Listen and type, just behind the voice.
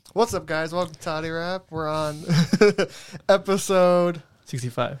What's up, guys? Welcome to Totirap. We're on episode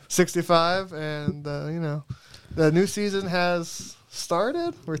 65, and the new season has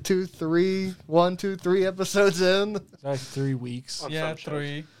started. We're 1, 2, 3 episodes in. It's like 3 weeks. Yeah,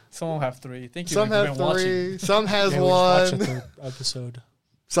 3. Some have 3. Thank you. Some have 3. Some has 1. We just episode.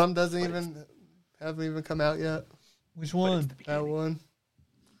 Some haven't even come out yet. Which one? That one.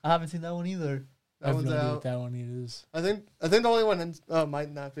 I haven't seen that one either. That one's no idea out. what that one is. I think the only one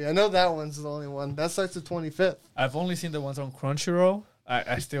might not be. I know that one's the only one. That starts the 25th. I've only seen the ones on Crunchyroll.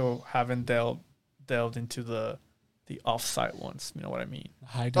 I still haven't delved into the off-site ones. You know what I mean?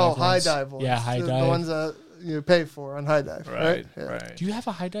 High dive. High dive ones. Yeah, high dive. The ones that you pay for on High Dive. Right. Yeah. Right. Do you have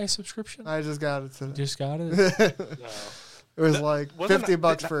a high dive subscription? I just got it today. Just got it. It was like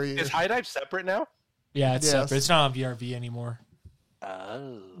 $50 for a year. Is High Dive separate now? Yeah, it's Yes. separate. It's not on VRV anymore.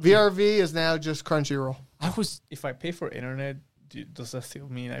 Oh. VRV is now just Crunchyroll. If I pay for internet, does that still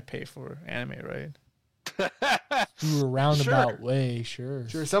mean I pay for anime, right? You were roundabout way, sure.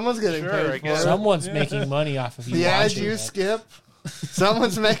 Sure, someone's getting Sure, I paid for it. guess. Someone's making money off of you. The ads watching you it. skip,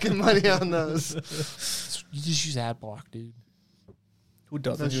 someone's making money on those. You just use ad block, dude. Who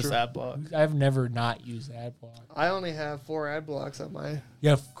doesn't That's use true. ad block? I've never not used ad block. I only have 4 ad blocks on my. You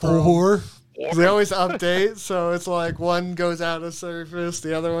have 4? They always update, so it's like one goes out of service,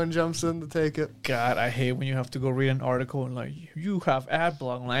 the other one jumps in to take it. God, I hate when you have to go read an article and like you have ad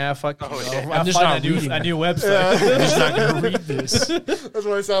block. I'm like, fuck. Oh, you yeah. know, I'm just find not reading a that. new website. I'm just not going to read this. That's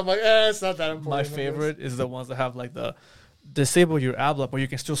why I sound like, it's not that important. My favorite is the ones that have like the disable your ad block, but you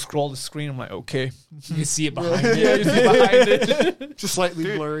can still scroll the screen. I'm like, okay. You can see it behind Yeah. it. Yeah, you see behind it. Just slightly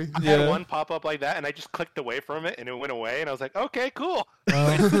Dude, blurry. I had one pop up like that, and I just clicked away from it, and it went away, and I was like, okay, cool.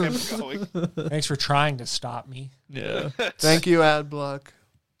 I just kept going. Thanks for trying to stop me. Yeah. Thank you, ad block.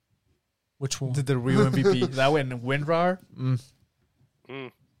 Which one? Did the real MVP. That went in WinRAR.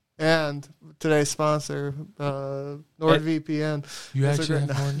 And today's sponsor, NordVPN. You That's actually a have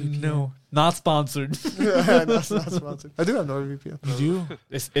great- one VPN? No, not sponsored. That's not sponsored. I do have NordVPN. You do?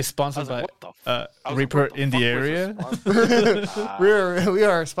 It's I sponsored was by like, what the f- I was like, Reaper what the in the fuck was area. this sponsor? We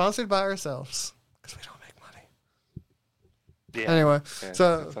are sponsored by ourselves because we don't make money. Yeah. Anyway, Yeah,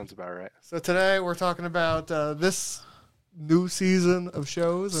 so that sounds about right. so today we're talking about this new season of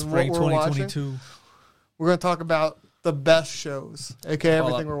shows and Spring what we're watching. 2022. We're going to talk about the best shows, aka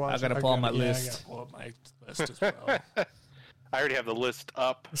everything we're I watching. gotta pull on my Yeah, I list. gotta pull up my list as well. I already have the list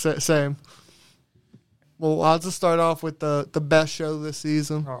up. Same. Well, I'll just start off with the best show this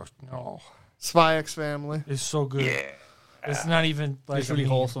season, Oh, no. Spy X Family. It's so good. Yeah. It's not even like It's really a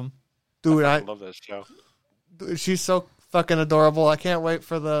meme. wholesome. Dude, I love this show. she's so fucking adorable. I can't wait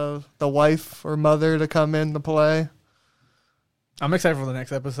for the wife or mother to come in to play. I'm excited for the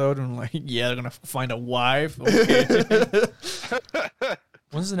next episode. I'm like, yeah, they're gonna find a wife. Okay.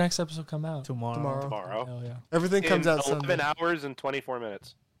 When's the next episode come out? Tomorrow. Tomorrow. Hell yeah. Everything comes In out 11 Sunday. hours and 24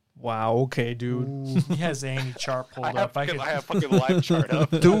 minutes. Wow. Okay, dude. He has the Andy chart pulled I have, up. fucking, I have fucking live chart up.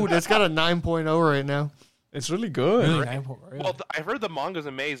 Dude, it's got a 9.0 right now. It's really good. Really? Right. Really? Well, I've heard the manga's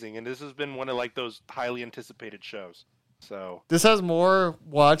amazing, and this has been one of like those highly anticipated shows. So This has more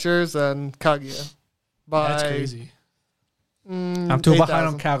watchers than Kaguya. By, That's crazy. I'm too behind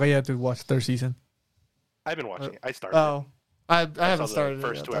on 8,000. Kaguya to watch third season. I've been watching it. I started. Oh, I I haven't saw started the it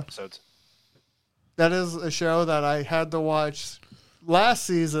first yet, 2 though. episodes. That is a show that I had to watch last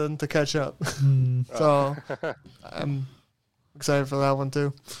season to catch up. So I'm excited for that one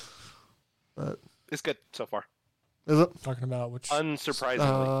too. But It's good so far. is it Talking about which.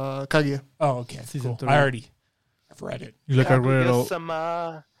 Unsurprisingly. Kaguya? Oh, okay. Season Cool. 3. I've read it. You look at little.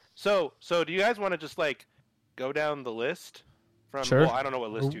 Kaguya-sama. So do you guys want to just like go down the list? From, Sure. Well, I don't know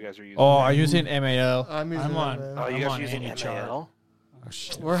what list you guys are using. Oh, are you using MAL? I'm using I'm on. it, man. Oh, you I'm guys on using Andy chart. MAL? Oh,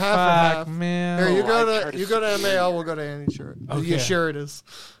 shit. We're half and half. man. Here, you Oh, go I to tried you to go to see MAL. it. We'll go to Annie shirt. Okay. Yeah, sure it is.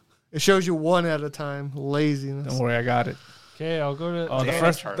 It shows you one at a time. Laziness. Don't worry, I got it. Okay, I'll go to. Oh, the Live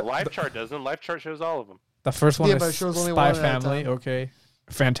first- chart. Live chart doesn't. Live chart shows all of them. The first one Yeah, but it is shows only Spy one at a Family. time. Okay,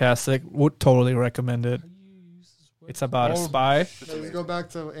 fantastic. Would totally recommend it. It's about a spy, Let's go back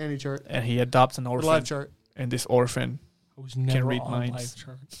to Annie chart. and he adopts an The orphan, live chart. and this orphan, I was never read on minds. live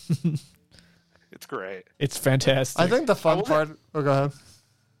chart. It's great. it's fantastic. I think the fun I part. Oh, go ahead.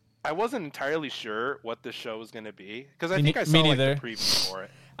 I wasn't entirely sure what the show was going to be because I Me think I ne- saw me like neither. the preview for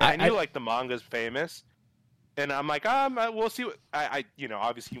it. And I knew like the manga's famous, and I'm like, we'll see. What I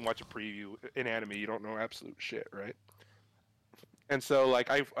obviously you can watch a preview in anime, you don't know absolute shit, right? And so like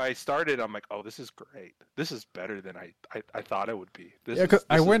I started, I'm like, oh, this is great. This is better than I thought it would be. This Yeah, because is-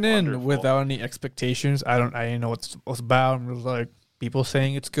 I this is went in wonderful. without any expectations. I didn't know what it was about. I was like, people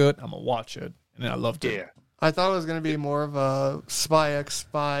saying it's good. I'm gonna watch it, and then I loved it. Yeah. I thought it was going to be more of a Spy X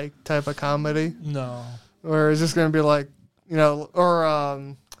Spy type of comedy. No. Or is this going to be like, or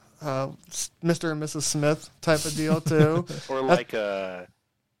Mr. and Mrs. Smith type of deal too? Or like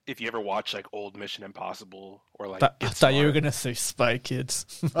if you ever watch like old Mission Impossible or like I thought you were gonna say Spy Kids.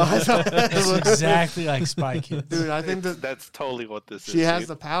 It's exactly like Spy Kids. Dude, I think that's totally what this is. She has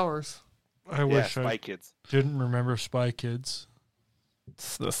the powers. I wish Spy I Kids. didn't remember Spy Kids.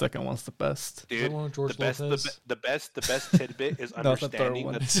 The second one's the best. Dude, the best tidbit is No, the third understanding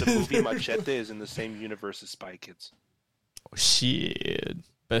one. that the movie Machete is in the same universe as Spy Kids. Oh, shit.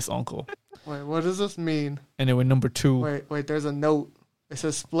 Best uncle. Wait, what does this mean? Anyway, number 2. Wait, there's a note. It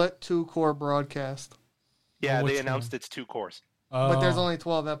says split 2-core broadcast. Yeah, which they announced it's 2 cores. But there's only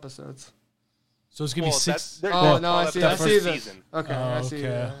 12 episodes. So it's going to be 6. Oh, no, I see. I see this. Season. Okay, I see.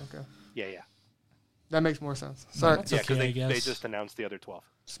 okay. Okay. Yeah. That makes more sense. Sorry. That's Yeah, okay, because I guess. they just announced the other 12.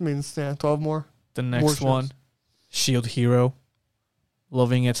 This means 12 more. The More next shows. one, Shield Hero.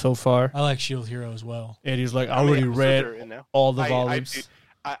 Loving it so far. I like Shield Hero as well. Eddie's like, I How many already episodes are read in now? all the volumes.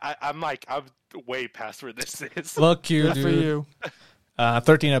 I'm way past where this is. Fuck you, Good for dude. you.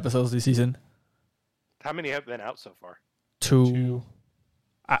 13 episodes this season. How many have been out so far? 2.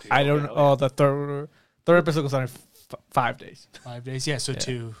 I don't know. Okay, Oh, the third episode goes on in 5 days. 5 days. Yeah, so Yeah.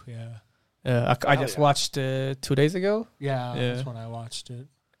 2. Yeah. I just watched 2 days ago. Yeah, Yeah. that's when I watched it.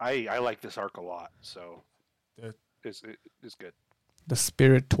 I like this arc a lot, so Good. it's good. The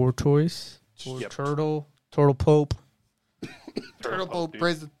Spirit Tortoise. Yep. Turtle Pope. Turtle Pope,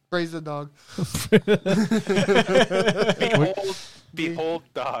 dude. praise the dog. Behold,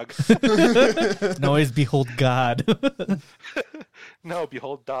 dog. No, it's Behold God. No,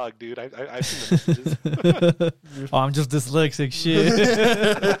 behold, dog, dude. I've seen the messages. Oh, I'm just dyslexic shit.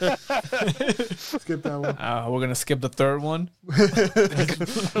 Skip that one. We're going to skip the third one.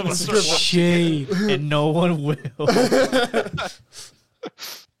 Shade. And no one will.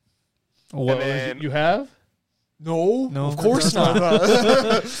 What then- you have? No, No. of course not.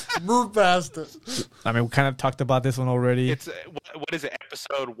 Move past it. I mean, we kind of talked about this one already. It's what is it?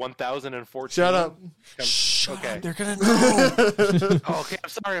 Episode 1014. Shut up. Shut Okay. up. They're going to know. Oh, okay,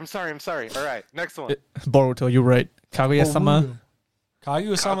 I'm sorry. All right, next one. Boruto, you're right. Kaguya-sama.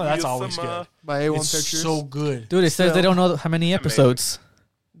 Kaguya-sama, that's always Kaguya-sama. good. By A1 It's Pictures. so good. Dude, it says they Still. don't know how many episodes.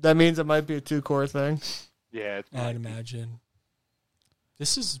 That means it might be a 2-core thing. Yeah, it's I'd imagine.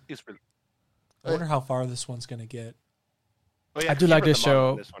 This is... It's really, I wonder how far this one's going to get. oh, yeah, I do 'cause you like read this the manga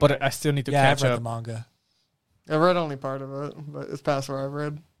on show, this one, but right? I still need to Yeah, I've catch read up. the manga. I read only part of it, but it's past where I've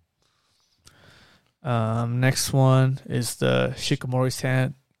read. Next one is the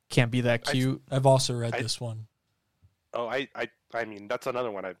Shikamori-san. Can't be that cute. I've also read this one. Oh, I mean that's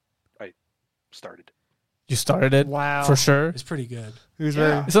another one I started. You started it? Wow. For sure. It's pretty good. Who's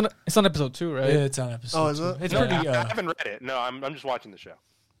Yeah. very... It's on episode 2, right? Yeah, it's on episode Oh, is 2. it? It's No, pretty... I haven't read it. No, I'm just watching the show.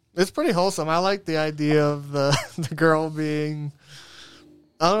 It's pretty wholesome. I like the idea of the girl being...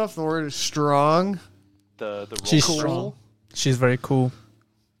 I don't know if the word is strong. The role She's cool. strong. She's very cool.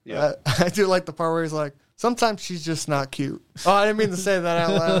 Yeah. I do like the part where he's like, sometimes she's just not cute. Oh, I didn't mean to say that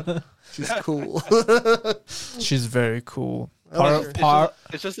out loud. She's cool. She's very cool. I like her.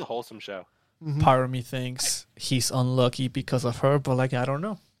 It's just a wholesome show. Part of me thinks he's unlucky because of her, but like I don't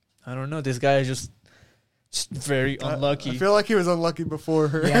know. This guy is just very unlucky. I feel like he was unlucky before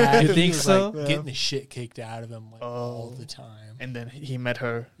her. Yeah, You he think was, so? Like, getting the shit kicked out of him like all the time. And then he met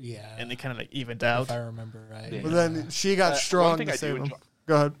her, Yeah, and they kind of like evened out. if I remember right. Yeah. But then she got One strong thing to I do save him. enjoy-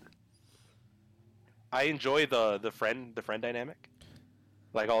 Go ahead. I enjoy the friend dynamic,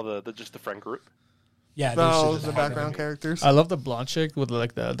 like all the just the friend group. Yeah, No, there's the background characters. I love the blonde chick with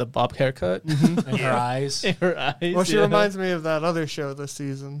like the bob haircut and her eyes. in her eyes. Well, she yeah. reminds me of that other show this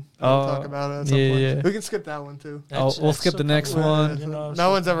season. We'll Oh, talk about it at some yeah, point. yeah. We can skip that one too. We'll skip the next one. You know,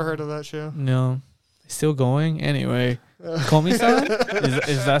 No one's ever heard of that show. No, still going. Anyway, Komi-san,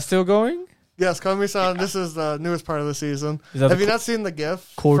 is that still going? Yes, Komi-san, this is the newest part of the season. Is that Have the you not seen the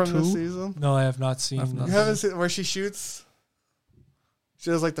GIF Core from this 2? season? No, I have not seen. I've not You haven't seen where she shoots? She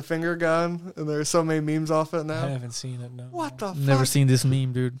has like the finger gun, and there's so many memes off it I now. haven't seen it. No. What the Never fuck? seen this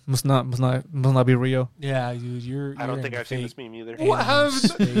meme, dude. Must not be real. Yeah, dude, you're. I don't you're think in I've seen fake this meme either. What anime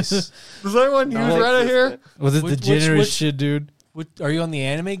happened? space. Does anyone use No, Reddit it's here? just Was it Which- degenerate which- shit, dude? What, are you on the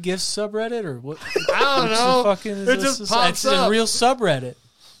anime GIFs subreddit or what? I don't Which know. Fucking is It this? just pops It's up. a real subreddit.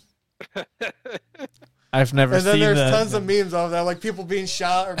 I've never And then seen there's that. tons of memes of that, like people being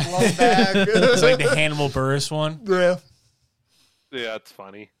shot or blown back. It's like the Hannibal Buress one. Yeah. Yeah, it's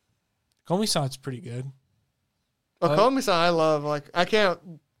funny. Komi-san's pretty good. Komi-san, I love. Like, I can't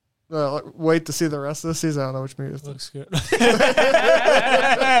Wait to see the rest of the season. I don't know which movie it Looks good.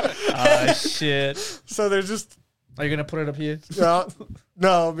 Shit. So there's just... Are you going to put it up here?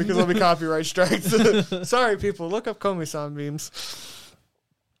 No, because there'll be copyright strikes. Sorry, people. Look up Komi-san memes.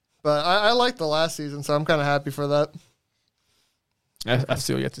 But I like the last season, so I'm kind of happy for that. I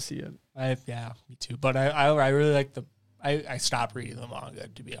still yet to see it. Yeah, me too. But I really like the... I stopped reading the manga,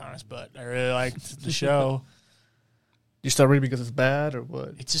 to be honest, but I really liked the show. You start reading because it's bad or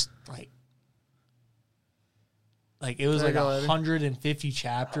what? It's just like it was like 150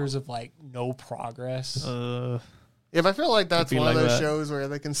 chapters of like no progress. Yeah, but I feel like that's one of those shows where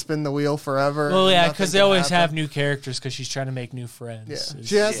they can spin the wheel forever. Well, yeah, because they always have new characters because she's trying to make new friends. Yeah.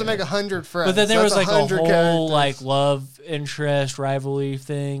 She has to make 100 friends. But then there was like a whole characters. like love interest rivalry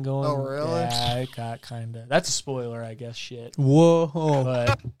thing going. Oh, really? Yeah, it got kind of. That's a spoiler, I guess. Shit. Whoa.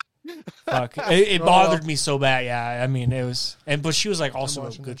 But fuck, it bothered me so bad. Yeah, I mean it was, but she was like also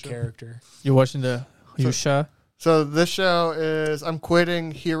a good character. You're watching the Yusha? So this show is I'm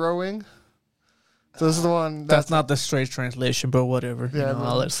quitting heroing. So this is the one that's not the straight translation, but whatever. Yeah,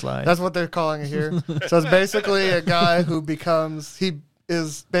 I'll let it slide. That's what they're calling it here. So it's basically a guy who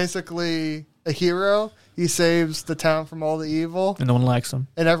is basically a hero. He saves the town from all the evil. And no one likes him.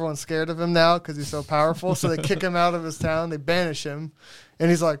 And everyone's scared of him now because he's so powerful. So they kick him out of his town. They banish him. And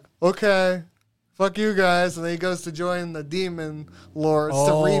he's like, okay, fuck you guys. And then he goes to join the demon lords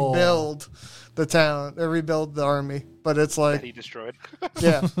to rebuild the town. Or rebuild the army. But it's like... that he destroyed.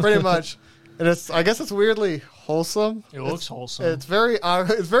 Yeah, pretty much. And I guess it's weirdly wholesome. It looks wholesome. It's very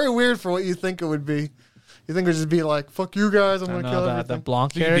weird for what you think it would be. You think it would just be like, fuck you guys, I'm going to kill everything. The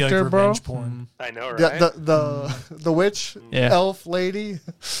blonde character, like bro. Porn. I know, right? The witch, elf lady.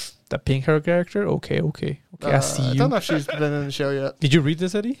 The pink hair character? Okay. I see you. I don't know if she's been in the show yet. Did you read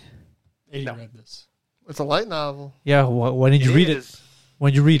this, Eddie? Eddie read this. It's a light novel. Yeah, why didn't you read it?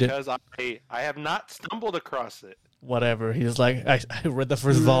 When did you read it? Because I have not stumbled across it. Whatever. He's like, I read the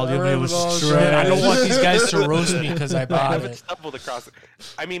first volume. It was trash. I don't want these guys to roast me because I I bought haven't it. stumbled across it.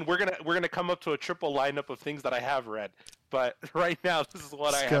 I mean, we're gonna come up to a triple lineup of things that I have read, but right now this is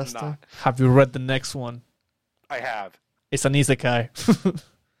what Disgusting. I have not. Have you read the next one? I have. It's an isekai.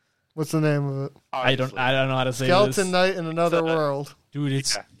 What's the name of it? Obviously. I don't know how to say Skeleton this. Knight in Another World. Dude,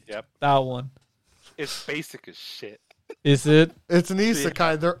 it's Yep. That one. It's basic as shit. Is it? It's an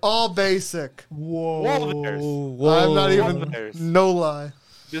isekai. They're all basic. Whoa. I'm not even... No lie.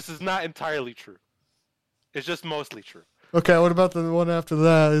 This is not entirely true. It's just mostly true. Okay, what about the one after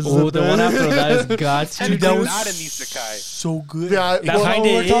that? The one after that is God. Dude, that was not an isekai. so good. Yeah, It kinda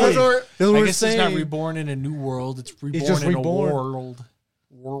is. I guess it's not saying. reborn in a new world. It's reborn just in reborn. a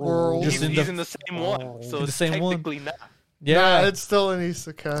world. Just He's in the same one, so In the it's same one. technically not. Yeah. Nah, it's still an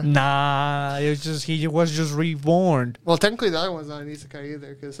isekai. Nah, it was just he was just reborn. Well, technically, the other one's not an isekai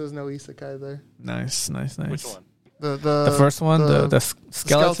either because there's no isekai there. Nice. Which one? The first one, the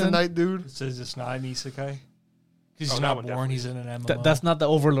skeleton. Knight dude. It says it's not an isekai. Because he's that not one born, definitely. he's in an MMO. That's not the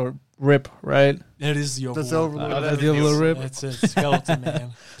Overlord rip, right? That is the Overlord. That's Overlord. That's the Overlord rip. It's a skeleton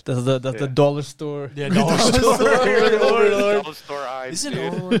man. That's the dollar store. Yeah, dollar store. Overlord. Dollar store eyes, Isn't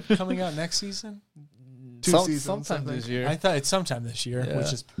dude. Overlord coming out next season? Seasons, sometime I think. this year. I thought it's sometime this year, Yeah.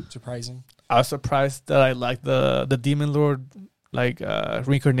 which is surprising. I was surprised that I like the Demon Lord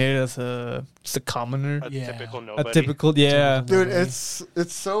reincarnated as a commoner. A Yeah. typical nobody. A typical, yeah. Dude, it's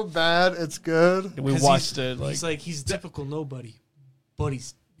so bad. It's good. We 'Cause watched it. He's a typical nobody, but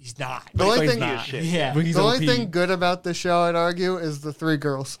he's not. The only he's thing, not. Shit. Yeah. But he's the only OP. thing good about this show, I'd argue, is the three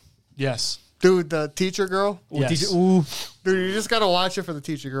girls. Yes. Dude, the teacher girl. Yes. Ooh, Dude, you just gotta watch it for the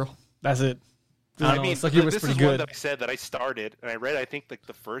teacher girl. that's it. I mean, it's like he was this pretty is good. one that I said that I started, and I read, I think, like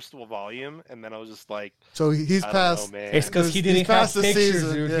the first volume, and then I was just like, So he's I don't past. know, man. It's because he He's didn't have past the pictures,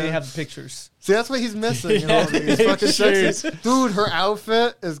 season, dude. He yeah. didn't have the pictures. See, that's what he's missing. In all these fucking Pictures. shits. Dude, her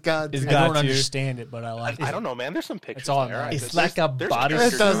outfit is god. It's tier. I got don't you. understand it, but I like it. I don't know, man. There's some pictures. It's all there. nice. It's like a there's body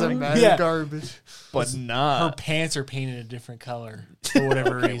pictures. It doesn't matter. Yeah. Garbage. But Her nah. pants are painted a different color for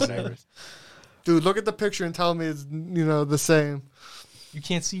whatever reason. Whatever. Dude, look at the picture and tell me it's the same. You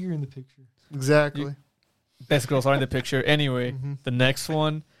can't see her in the picture. Exactly. Best girls are in the picture. Anyway, the next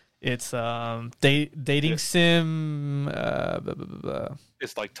one, it's dating sim. Blah, blah, blah, blah.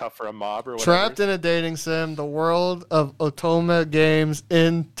 It's like tough for a mob or whatever. Trapped in a dating sim, the world of Otome games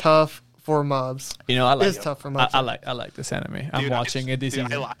in tough for mobs. You know, I like It's tough for mobs. I like this anime. I'm Dude, watching it this dude,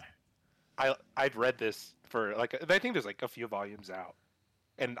 season. I've read this for I think there's like a few volumes out,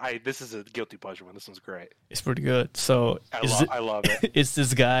 and this is a guilty pleasure one. This one's great. It's pretty good. So I love it. it's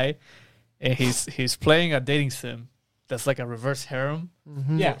this guy, and he's playing a dating sim that's like a reverse harem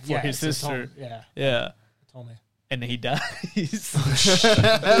Yeah, for his sister. Yeah, Yeah, told me. and then he dies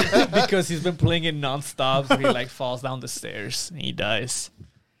because he's been playing it nonstop. So he like falls down the stairs and he dies.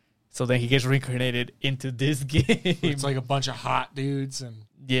 So then he gets reincarnated into this game. It's like a bunch of hot dudes and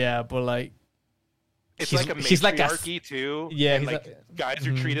yeah, but like It's like a matriarchy too. Yeah, and like guys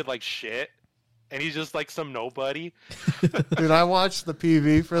are treated like shit, and he's just like some nobody. Dude, I watched the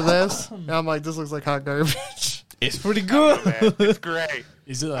PV for this, and I'm like, this looks like hot garbage. It's pretty good. Man. It's great.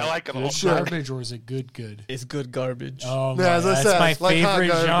 is it like I like it a good lot. garbage or is it good? It's good garbage. Oh Yeah, my, as I that's said, my it's like hot favorite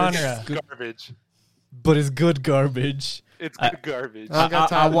garbage. genre. It's garbage. But it's good garbage. It's good garbage. I got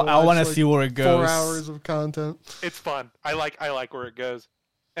time to I watch, want to like, see where it goes. 4 hours of content. It's fun. I like where it goes.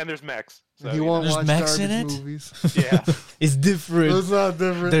 And there's mechs. So, You won't There's watch mechs garbage in it? movies. Yeah. It's different. It's not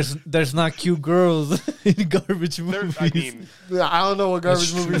different. There's not cute girls in garbage movies. I mean, Yeah, I don't know what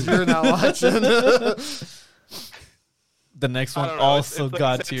garbage That's movies true. you're not watching. The next I one don't know. also It's like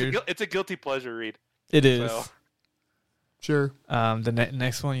I got said, tier. it's a guilty pleasure read. It is. So. Sure. The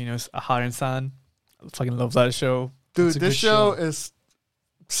next one, is A Hot Insan. I fucking love that show. Dude, It's a this good show show. is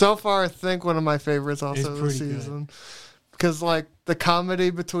so far, I think, one of my favorites also It's this pretty good. season. Because, like, the comedy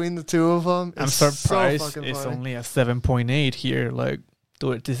between the two of them I'm is surprised so fucking it's funny. only a 7.8 here. Like,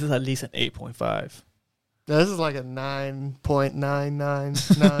 dude, this is at least an 8.5. Yeah, this is like a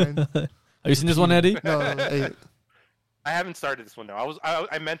 9.999. Have you seen this one, Eddie? No, 8. I haven't started this one though.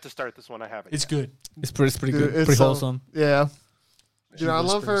 I meant to start this one. I haven't. It's yet. good. It's pretty Dude, good. it's Pretty so- wholesome. Yeah. She Dude, I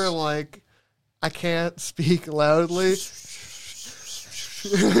love her, whispers. like, I can't speak loudly.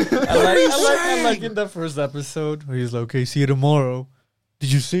 I like in the first episode where he's like, okay, see you tomorrow.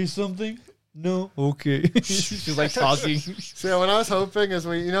 Did you say something? No? Okay. She's like talking. So when I was hoping is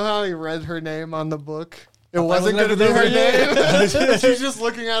you know how he read her name on the book? It thought wasn't it going was to be her her name. name. She's just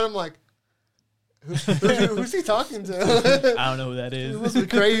looking at him like, who's he talking to? I don't know who that It is. must be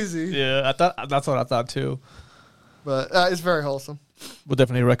crazy. Yeah, I thought that's what I thought too. But it's very wholesome. Would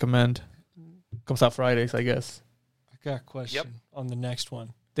definitely recommend. Comes out Fridays, I guess. I got a question on the next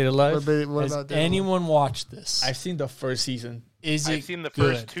one. Did it What live? about Has Dylan? anyone watched this? I've seen the first season. Is it I've seen the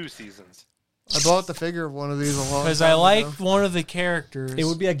good? first 2 seasons. I bought the figure of one of these a long time Because I ago. liked one of the characters. It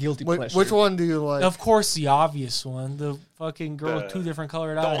would be a guilty pleasure. Which one do you like? Of course, the obvious one. The fucking girl with 2 different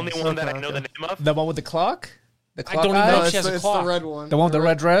colored The eyes. only one that I know Okay. the name of. The one with the clock? The I clock don't even eye? know No, if she it's, has a it's clock. the red one. The one with the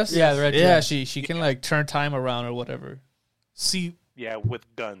red dress? Yeah, the red Yeah, dress. she can like turn time around or whatever. See, Yeah, with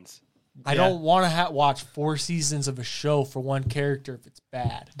guns. I don't want to watch 4 seasons of a show for one character if it's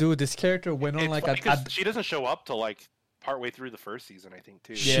bad. Dude, this character went on It's like funny a 'cause she doesn't show up till like partway through the first season, I think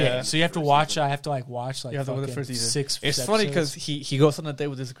too. Yeah. Shit. So you have to First watch. season. I have to watch You have to watch the fucking first season. 6. It's funny because episodes. he goes on a date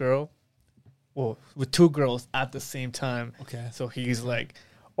with this girl, well, with 2 girls at the same time. Okay. So he's like,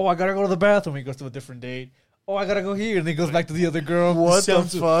 "Oh, I gotta go to the bathroom." He goes to a different date. "Oh, I gotta go here," and he goes back to the other girl. What the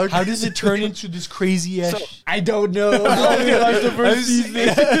Sounds- fuck? How does it turn into this crazy ass? So- I don't know. I only watched the first season.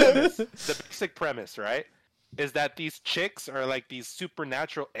 The basic premise, right, is that these chicks are like these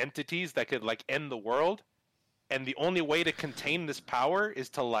supernatural entities that could like end the world, and the only way to contain this power is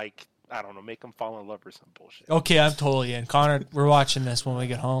to like, I don't know, make them fall in love or some bullshit. Okay, I'm totally in. Connor, we're watching this when we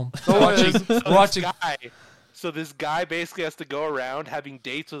get home. Oh, it is. We're watching. So this guy basically has to go around having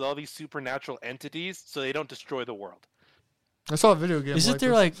dates with all these supernatural entities so they don't destroy the world. I saw a video game. Isn't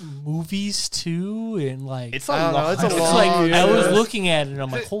there this. like movies too? And like It's I a don't know, lot. it's a it's long- like I was yeah. looking at it and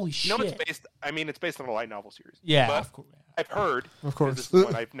I'm like, holy No, shit. it's based. I mean, it's based on a light novel series. Yeah, but of course. I've heard. Of course. This is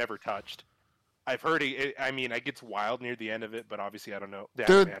one I've never touched. I've heard it. I mean, it gets wild near the end of it, but obviously, I don't know. The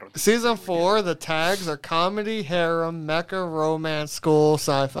Dude, anime, I don't think season it's really 4, the tags are comedy, harem, mecha, romance, school,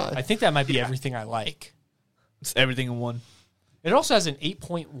 sci-fi. I think that might be everything I like. It's everything in one. It also has an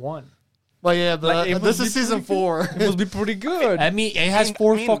 8.1. Well, yeah, but Like, it this must is be season pretty 4. It must be pretty good. I mean, it has I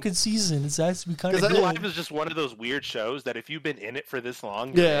 4 mean- fucking seasons. It has to be kind of Because good. good. Life is just one of those weird shows that if you've been in it for this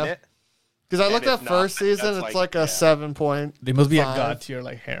long, you're Yeah. in it. Because I And looked if at not, first then season, that's it's like- like a yeah. 7 point. They must be a 5. god tier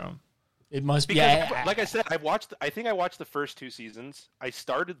like harem. It must be. Because, Yeah, like I said, I think I watched the first 2 seasons. I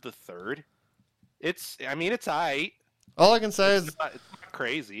started the third. It's aight. All I can say It's is not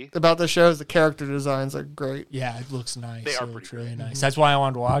crazy. about the show is the character designs are great. yeah, it looks nice. They are It pretty looks really great. nice. That's why I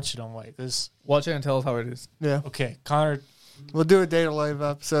wanted to watch it. I'm like, this. Watch it and tell us how it is. Yeah. Okay, Connor. We'll do a Data Live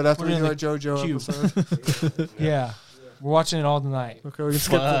episode after Put we it do in our JoJo queue. episode. Yeah, we're watching it all tonight. Okay, we can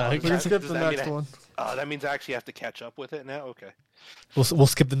skip, Fuck. we can skip Does the that mean next one. Oh, that means I actually have to catch up with it now? Okay. We'll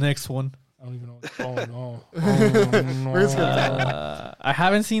skip the next one. I don't even know. Oh no. We're just I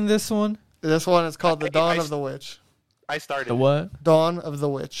haven't seen this one. This one is called The Dawn I- of the Witch. I started. The what? Dawn of the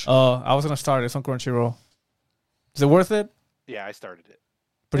Witch. Oh, I was gonna start it. It's on Crunchyroll. Is it worth it? Yeah, I started it.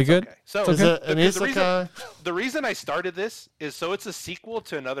 Pretty good. Okay. So Is it an the reason, isekai? the reason I started this is so it's a sequel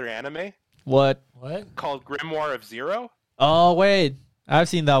to another anime What? called Grimoire of Zero. Oh wait, I've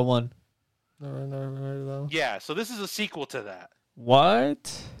seen that one. Never heard of that one. Yeah, so this is a sequel to that.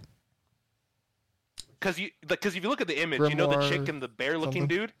 What? Because if you look at the image, you know the Grimoire chick and the bear-looking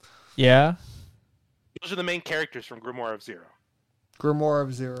something. dude. Yeah. Those are the main characters from Grimoire of Zero. Grimoire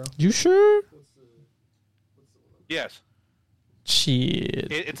of Zero. You sure? Yes,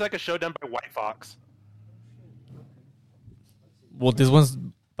 Shit. it's like a show done by White Fox. Well, this one's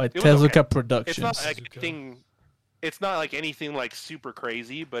by was Tezuka okay. Productions. It's not like anything. It's not like anything like super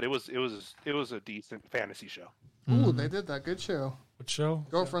crazy, but it was a decent fantasy show. Ooh, they did that. Good show. What show?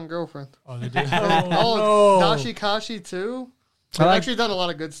 Girlfriend. Oh, they did. Oh, no. Dashi Kashi too. They've actually done a lot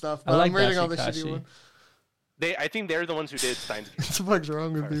of good stuff, but I'm reading all this shitty one. I think they're the ones who did Steins Gate. What the fuck's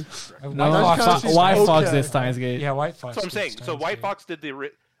wrong with you? No, Dashi Kashi's White Fox okay. did Steins Gate. Yeah, White Fox. That's what I'm saying. did So Steins White Gate. Fox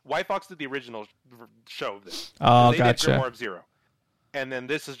did the original show of this. Oh, They gotcha. did Grimoire of Zero, and then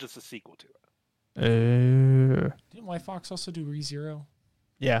this is just a sequel to it. Didn't White Fox also do ReZero?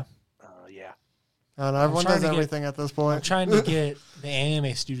 Yeah. Yeah. I don't know, everyone trying does to get- everything at this I'm point. trying to get the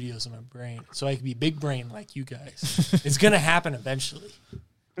anime studios in my brain so I can be big brain like you guys. It's gonna happen eventually.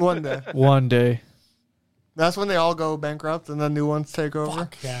 One day. One day. That's when they all go bankrupt and then new ones take over.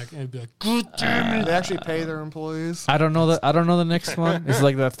 Fuck yeah, I'd be like, good damn it. They actually pay their employees. I don't know the next one. It's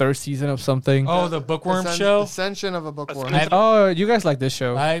like the third season of something. Oh, the Bookworm show. Ascension of a bookworm. Oh, you guys like this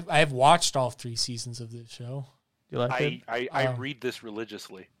show? I've watched all 3 seasons of this show. You like it? I read this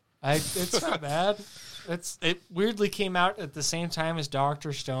religiously. It's not bad. It weirdly came out at the same time as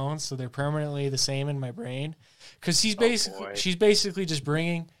Dr. Stone, so they're permanently the same in my brain. Because she's basically just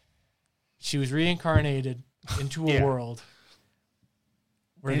bringing. She was reincarnated into a world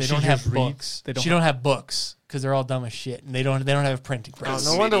where And they she don't have just reads? books. They don't She don't have books because they're all dumb as shit, and they don't have a printing Oh, press.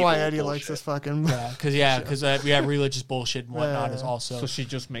 no wonder why Medieval Eddie likes bullshit. this fucking. Because we have religious bullshit and whatnot Yeah. is also. So she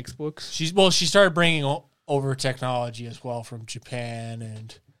just makes books? She started bringing over technology as well from Japan,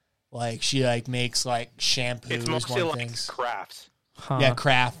 and like she makes like shampoos, It's mostly one like things. crafts. Huh. Yeah,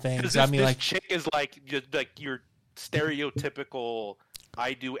 craft Because things. I mean, this like chick is like your stereotypical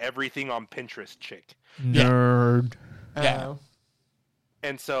I do everything on Pinterest chick. Nerd. Yeah.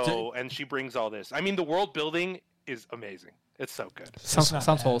 And so and she brings all this. I mean, the world building is amazing. It's so good. Sounds not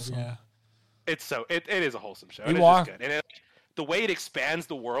bad, wholesome. Yeah. It's so it is a wholesome show. You And it's walk- just good. And the way it expands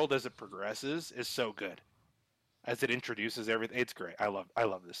the world as it progresses is so good. As it introduces everything, it's great. I love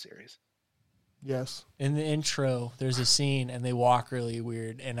this series. Yes. In the intro, there's a scene, and they walk really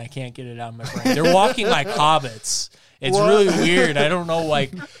weird, and I can't get it out of my brain. They're walking like hobbits. It's What? really weird. I don't know,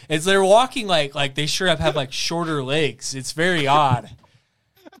 they're walking like they sure have like shorter legs. It's very odd.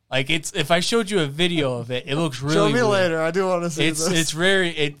 Like if I showed you a video of it, it looks really. Show me weird. later. I do want to see It's this.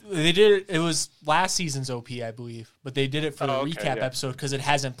 they did it was last season's OP, I believe, but they did it for the okay, recap yeah. episode because it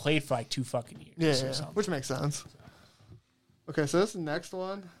hasn't played for like 2 fucking years. Yeah, or something. which makes sense. Okay, so this is the next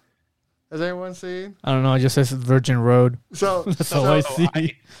one. Has anyone seen? I don't know. It just says Virgin Road. So, That's all I see. I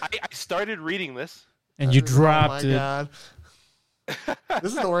started reading this. And you oh dropped my it. God.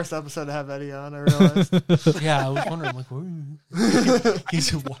 This is the worst episode to have Eddie on, I realized. Yeah, I was wondering like, where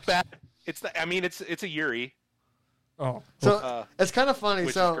he's Bad. It's a Yuri. oh So it's kind of funny.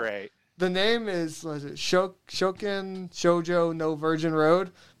 Which So is great. the name is Shokin Shoujo no Virgin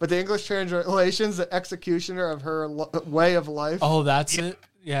Road, but the English translation's the executioner of her way of life. oh that's it.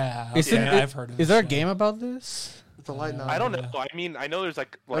 Yeah, I've heard of Is this there a show. game about this? It's a light novel. I don't know. I mean, I know there's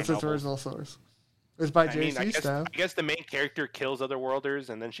like That's light its novels. original source. It's by I mean, J.C. Staff. I guess the main character kills otherworlders,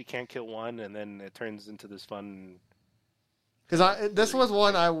 and then she can't kill one, and then it turns into this fun. Because this was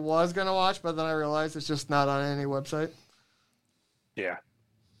one I was going to watch, but then I realized it's just not on any website. Yeah,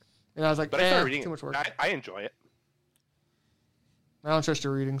 And I was like, but I started damn, reading too it. much work. I enjoy it. I don't trust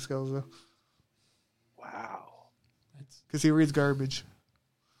your reading skills, though. Wow. Because he reads garbage.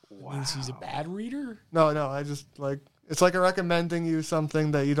 Means he's a bad reader. No, I just, it's like a recommending you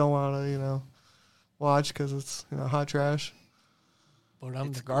something that you don't want to, watch because it's, hot trash. But I'm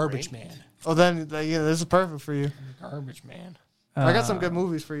It's the garbage great. man. Oh, then, this is perfect for you. I'm the garbage man. I got some good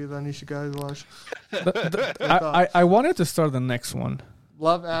movies for you, then you should guys watch. I wanted to start the next one.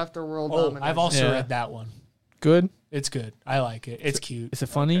 Love After World Oh, Domination. I've also Yeah. read that one. Good? It's good. I like it. It's cute. Is it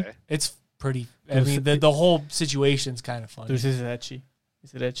funny? Okay. It's pretty. I mean, the whole situation's kind of funny. Is it etchy?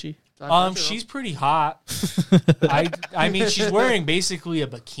 Is it etchy? She's pretty hot. I mean, she's wearing basically a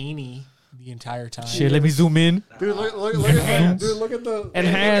bikini the entire time. Shit, let me zoom in. Dude, look at that. Dude, look at the...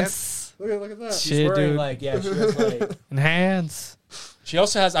 Enhance. Look at that. She's Shit, wearing dude. she has like. Enhance. She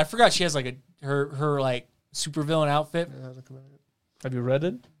also has. I forgot she has like her like supervillain outfit. It hasn't come out yet. Have you read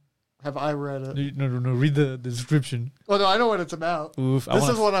it? have I read it. No. Read the description. Oh, no, I know what it's about. Oof. This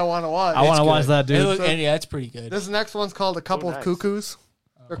is what I want to watch. I want to watch that, dude. Yeah, it's pretty good. This next one's called A Couple of nice. Cuckoos.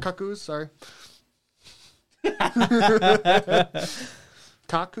 Or cuckoos, sorry.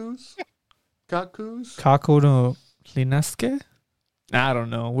 Cuckoos? Cuckoos? Kako no Linaske? I don't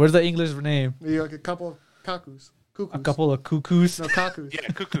know. Where's the English name? You're like a couple of cuckoos. Cuckoos. A couple of cuckoos. No, cuckoos. Yeah,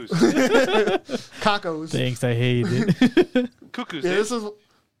 cuckoos. Cuckoos. Thanks, I hate it. Cuckoos. Yeah, dude.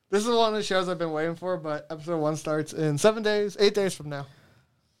 this is one of the shows I've been waiting for, but episode 1 starts in 8 days from now.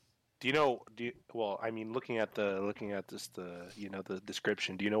 Do you know? Well, I mean, looking at the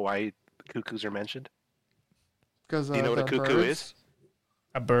description. Do you know why cuckoos are mentioned? Because Do you know what a cuckoo is?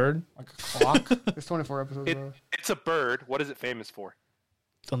 A bird? Like a clock. There's 24 episodes. It's a bird. What is it famous for?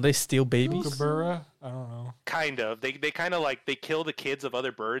 Don't they steal babies? Kookaburra? I don't know. Kind of. They kind of like they kill the kids of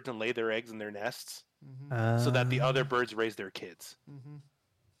other birds and lay their eggs in their nests, so that the other birds raise their kids. Mm-hmm.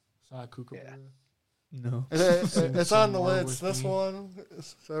 It's not a kookaburra. No. It's on the More list. with This me. one,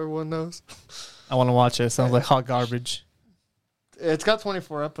 so everyone knows. I want to watch it. Sounds like hot garbage. It's got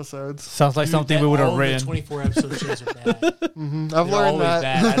 24 episodes. Sounds like Dude, something we would have all the written. 24 episode shows are bad. I've They're learned always that.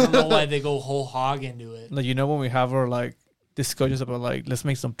 bad. I don't know why they go whole hog into it. Like, you know, when we have our like discussions about like let's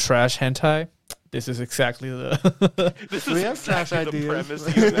make some trash hentai. This is exactly the This We is have trash exactly the ideas.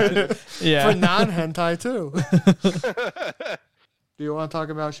 premise. You imagine. yeah. For non-hentai, too. Do you want to talk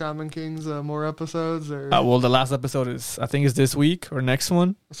about Shaman King's more episodes? Or Well, the last episode is I think it's this week or next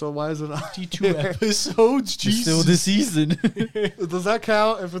one. So why is it on 52 here? episodes? It's still this season. Does that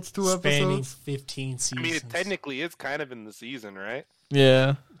count if it's 2 Spanning episodes? 15 seasons. I mean, it technically is kind of in the season, right?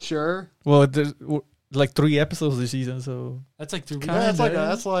 yeah. Sure. Well, there's like 3 episodes this season, so That's like 3 weeks. Kinda.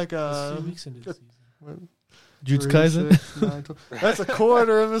 That's like That's 3 weeks into the season. Jujutsu 3, Kaisen. 6, 9, 12. That's a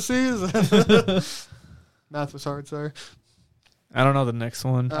quarter of a season. Math was hard, sorry. I don't know the next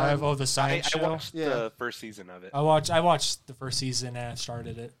one. I have the I science show. watched Yeah. the first season of it. I watched the first season and I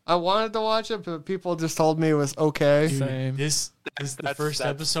started it. I wanted to watch it, but people just told me it was okay. Dude, Same. this is the first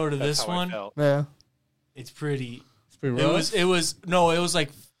That's- episode of that's this how I one. felt. Yeah. It's pretty. It's pretty It rough. was like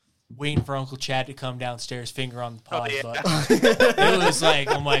waiting for Uncle Chad to come downstairs, finger on the pause yeah. button. It was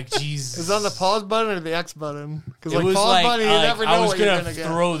like, I'm like, Jesus. Is it on the pause button or the X button? Because It like was pause like, button, you never I know was what you're gonna gonna get.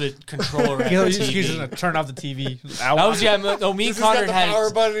 throw the controller at You know, the he's TV. gonna turn off the TV. That was no. Me and He's got Connor the had power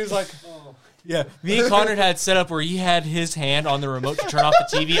button. He's like, Yeah, me and Connor had set up where he had his hand on the remote to turn off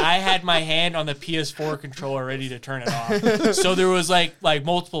the TV. I had my hand on the PS4 controller ready to turn it off. So there was like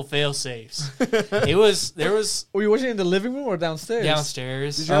multiple fail safes. There was Were you watching it in the living room or downstairs?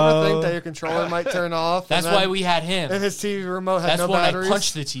 downstairs. did you ever think that your controller might turn off? That's and then- why we had him. And his TV remote had That's no when batteries. I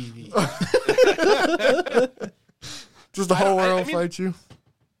punched the TV. Just the whole I world mean- fight you.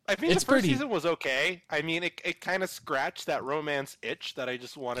 I mean, It's the first pretty. season was okay. I mean, it kind of scratched that romance itch that I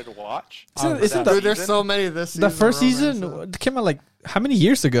just wanted to watch. Isn't that Dude, there's season? so many this season. the first of romance, season came out like how many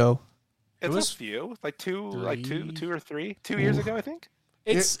years ago? It's It was a few, like two or three, 2 Mm. years ago, I think.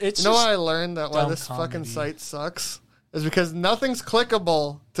 It's you know just what I learned that why dumb this fucking comedy. site sucks is because nothing's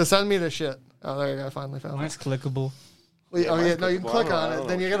clickable to send me the shit. Oh, there you go. I finally found it. Mine's clickable. Wait, Yeah, oh yeah, mine's no, you can clickable. click I on don't it. know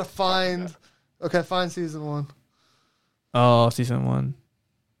Then what you gotta you're talking find. Okay, find season 1. Oh, season 1.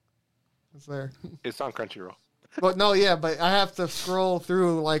 It's there. It's on Crunchyroll. But no, yeah, but I have to scroll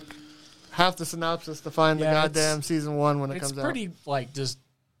through like half the synopsis to find Yeah, the it's- goddamn season 1 when it it's comes out. pretty like just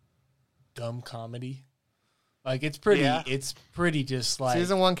dumb comedy. Like it's pretty. Yeah. It's pretty just like.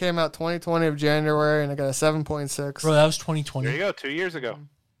 Season 1 came out 2020 of January, and I got a 7.6 Bro, that was There 2020. you go. 2 years ago,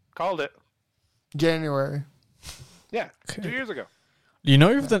 called it. January. Yeah, Okay. 2 years ago. Do you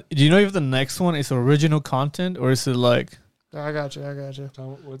know if the next one is original content or is it like I got you. I got you.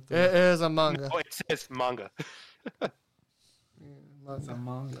 What It is a manga. Oh, it says manga.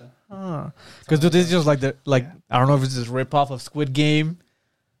 Manga. because this is just like I don't know if it's just rip off of Squid Game.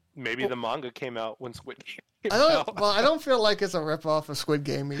 Maybe the manga came out when Squid Game came I don't. out. Well, I don't feel like it's a ripoff of Squid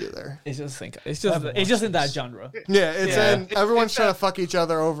Game either. It's just in that genre. Yeah, it's Yeah. in. Everyone's trying to fuck each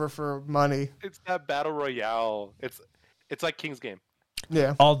other over for money. It's that battle royale. It's like King's Game.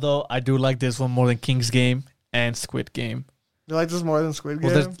 Yeah, Although I do like this one more than King's Game and Squid Game. you like this more than Squid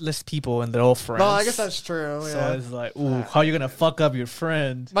Game. Well, there's less people and they're all friends. No, I guess that's true. So Yeah. it's like, ooh, how you gonna fuck up your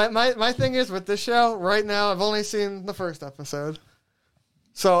friend? My thing is with this show right now. I've only seen the first episode,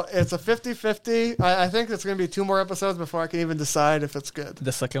 so it's a 50-50. I think it's gonna be 2 more episodes before I can even decide if it's good.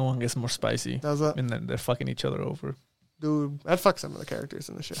 The second one gets more spicy, Does it? and then they're fucking each other over. Dude, I'd fuck some of the characters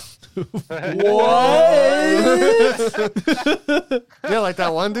in the show. Yeah, like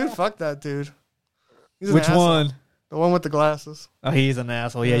that one dude. Fuck that dude. He's an Which asshole. one? The one with the glasses. Oh, he's an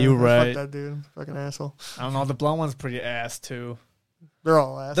asshole. Yeah, you're Fuck right. that dude. Fucking asshole. I don't know. The blonde one's pretty ass too. They're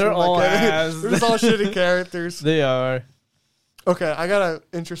all ass. They're all ass. They're just all shitty characters. They are. Okay, I got an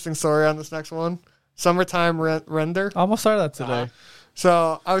interesting story on this next one. Summertime Render. I almost started that today.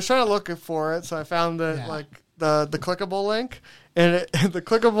 So I was trying to look for it, so I found the the clickable link, and the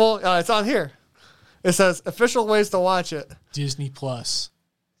clickable it's on here. It says official ways to watch it. Disney Plus.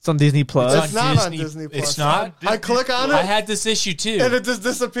 It's on Disney Plus. It's not on Disney Plus. It's not? I click on it. I had this issue too. And it just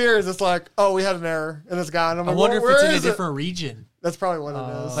disappears. It's like, oh, we had an error. And it's gone. I'm I like, wonder if where it's in a is it? different region. That's probably what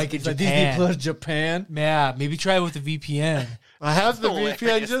it is. Like in Disney Japan. Plus Japan. Yeah, maybe try it with the VPN. I have the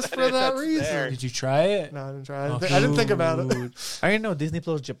VPN just for that reason. there. Did you try it? No, I didn't try it. I didn't think about it. I didn't know Disney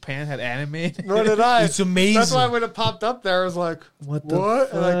Plus Japan had anime. Nor did I. It's amazing. That's why when it popped up there, I was like, What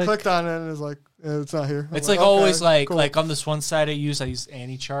what? the And I fuck? clicked on it, and it's like, it's not here. I'm It's like always okay, cool. like on this one site I use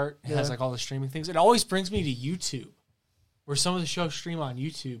AnyChart. It has like all the streaming things. It always brings me to YouTube, where some of the shows stream on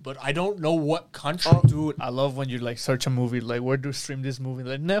YouTube, but I don't know what country. Dude, I love when you like search a movie, like where do stream this movie,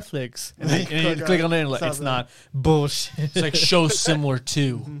 like Netflix, and then you click on it, and like it's not bullshit. It's like shows similar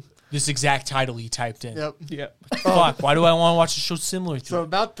to this exact title he typed in. Yep. Yeah, Fuck, why do I want to watch a show similar to? So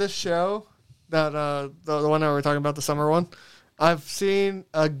about this show, that the one that we were talking about, the summer one, I've seen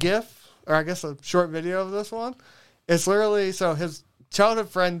a GIF, or I guess a short video of this one. It's literally, so his childhood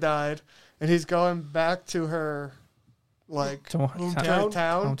friend died, and he's going back to her, like,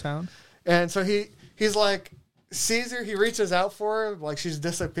 hometown. And so he's like, sees her, he reaches out for her, like she's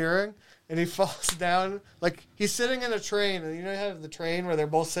disappearing, and he falls down. Like, he's sitting in a train, and you know you have the train where they're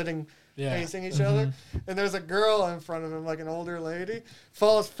both sitting facing each other, and there's a girl in front of him, like an older lady,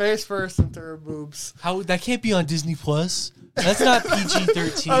 falls face first into her boobs. How that can't be on Disney Plus? That's not PG-13.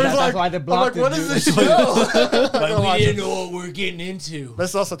 I was That's like, why they I'm blocked like, what it, is dude. this show? Like, we didn't know what we're getting into. But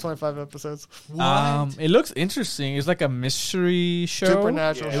it's also 25 episodes. What? It looks interesting. It's like a mystery show.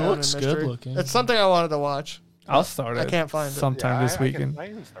 Supernatural Yeah. show It looks and mystery. good looking. It's something I wanted to watch. I'll start it. I can't find it. sometime this weekend. I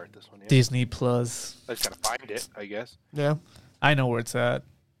can start this one. Yeah. Disney Plus. I just gotta find it, I guess. Yeah. I know where it's at.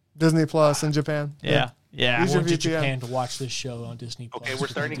 Disney Plus in Japan. Yeah. I Use your went to VPN. Japan to watch this show on Disney Plus. Okay, we're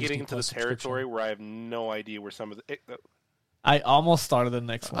starting to get Disney into the Plus territory where I have no idea where some of the. I almost started the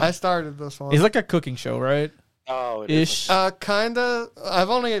next one. I started this one. It's like a cooking show, right? Oh, it is. Ish. Kinda. I've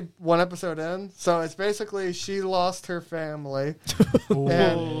only one episode in, so it's basically she lost her family,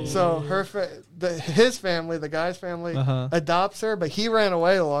 and so his family, the guy's family, adopts her, but he ran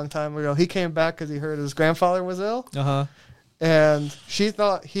away a long time ago. He came back because he heard his grandfather was ill, and she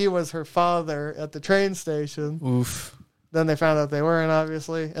thought he was her father at the train station. Oof. Then they found out they weren't,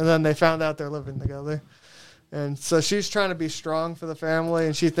 obviously, and then they found out they're living together. And so she's trying to be strong for the family,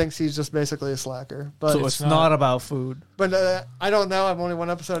 and she thinks he's just basically a slacker. But So it's not about food. But I don't know. I'm only one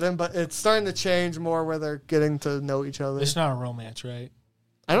episode in, but it's starting to change more where they're getting to know each other. It's not a romance, right?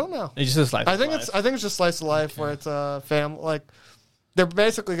 I don't know. It's just like I think it's just slice of life where it's a family. Like they're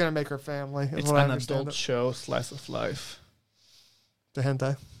basically gonna make her family. Is it's what I an understand adult it. show, slice of life. The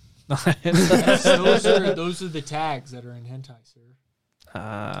hentai. those are the tags that are in hentai,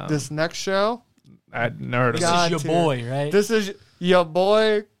 sir. This next show. I'd heard of This it. God is your tier. boy, right? This is your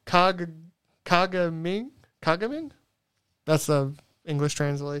boy Kagaming. Kagaming. That's the English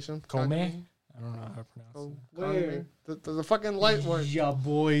translation. Kome? I don't know how to pronounce it. Kagaming. The fucking light word. Yeah,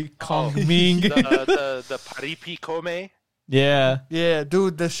 boy, Oh, Ming. the Paripi Kome. Yeah. Yeah,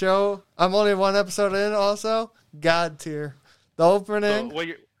 dude, the show. I'm only one episode in. Also, God tier. The opening. So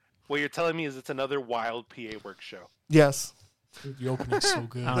what you're telling me is it's another wild PA work show. Yes. Dude, the opening's so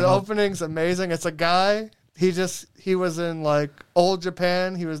good. The opening's amazing. It's a guy. He was in like old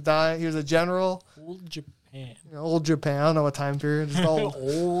Japan. He was a general. Old Japan. Old Japan. I don't know what time period. It's old.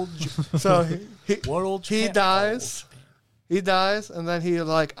 Old Japan. So What old Japan? he dies. He dies, and then he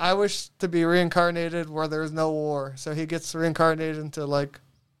like, I wish to be reincarnated where there's no war. So he ggets reincarnated into like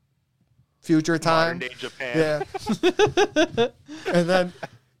future time. Modern day Japan. Yeah. And then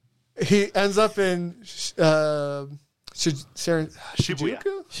he ends up in Shibuya.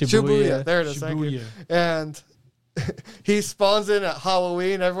 Shibuya. There it is. Thank you. Shibuya. And he spawns in at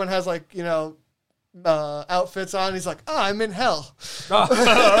Halloween. Everyone has like, outfits on. He's like, I'm in hell.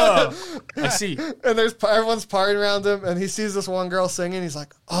 I see. And everyone's partying around him, and he sees this one girl singing. He's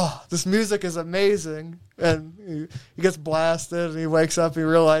like, this music is amazing. And he gets blasted, and he wakes up. He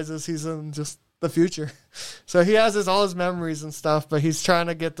realizes he's in just the future. So he has all his memories and stuff, but he's trying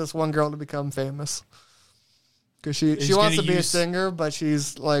to get this one girl to become famous. Because she wants to be a singer, but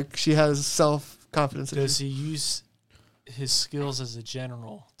she's like, she has self-confidence. Does he use his skills as a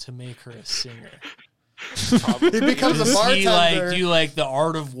general to make her a singer? He becomes a bartender. Do you like the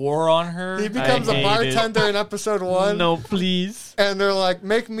art of war on her? He becomes a bartender in episode 1. No, please. And they're like,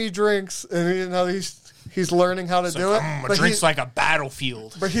 make me drinks. And he's learning how to do it. But drink's like a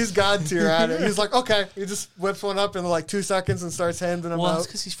battlefield. But he's God tier at it. He's like, okay, he just whips one up in like 2 seconds and starts handing them out. Well, it's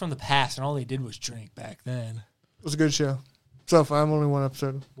because he's from the past, and all they did was drink back then. It was a good show. So far, I'm only 1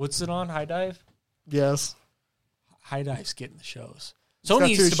 episode. What's it on? High Dive? Yes. High Dive's getting the shows. Sony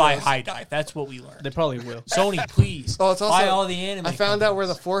needs to buy High Dive. That's what we learned. They probably will. Sony, please. Oh, it's also, buy all the anime. I found out where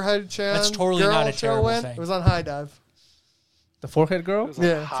the Forehead Chan That's totally girl not a show terrible went. thing. It was on High Dive. The Forehead Girl?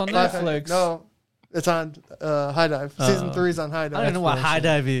 Yeah. It's on Netflix. No, it's on High Dive. Season 3 is on High Dive. I don't know what High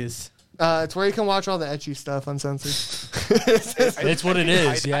Dive is. It's where you can watch all the ecchi stuff uncensored. It's what it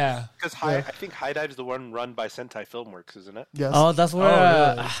is, yeah. Because I think High Dive is the one run by Sentai Filmworks, isn't it? Yes. Oh, that's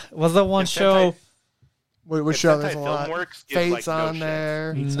where really? was that one show? Which show? There's a Sentai lot. Filmworks gives, Fate's like, no on shit.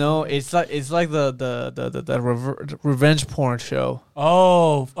 there. No, it's like the revenge porn show.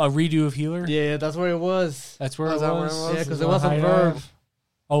 Oh, a redo of Healer? Yeah, that's where it was. That's where Oh, it is that where was? it was? Yeah, because It it was was on on High Verve. Dive?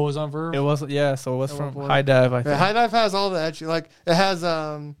 Oh, it was on Verve? It was, yeah, so it was At from one point. High Dive, I Yeah, think. High Dive has all the ecchi. Like, it has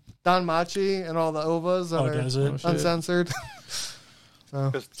Don Machi and all the OVAs that are does it? uncensored. So,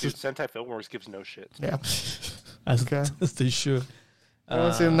 Because Sentai Filmworks gives no shit. yeah. As, Okay. as they should. You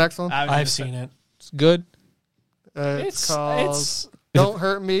want to see the next one? I've seen it. It's good. It's called Don't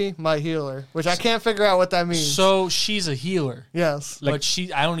Hurt Me, My Healer, which I can't figure out what that means. So she's a healer. Yes. But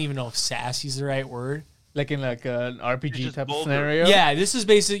I don't even know if sassy's the right word. Like in like an RPG just type of vulgar. scenario. Yeah, this is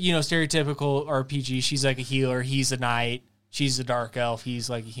basically, stereotypical RPG. She's like a healer. He's a knight. She's a dark elf. He's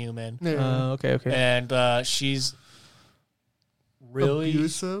like a human. Yeah. Okay. And she's really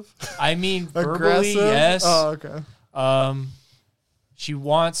abusive. I mean, verbally, Aggressive. yes. Oh, okay. She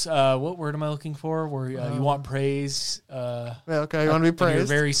wants what word am I looking for? Where you want praise. Yeah, okay. You want to be You're praised?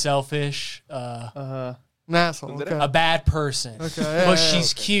 very selfish. An asshole. Okay. A bad person. Okay, yeah, but yeah,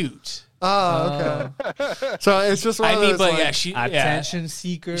 she's cute. Oh, okay. So it's just one I of mean, those, but like, yeah, she Attention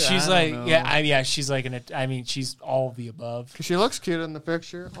seeker. She's I like, don't know. yeah, she's like she's all of the above. she looks cute in the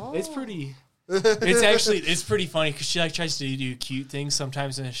picture. Oh. It's pretty. It's pretty funny because she like tries to do cute things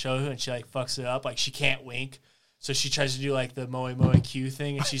sometimes in the show and she like fucks it up. Like she can't wink, so she tries to do like the moe moe Q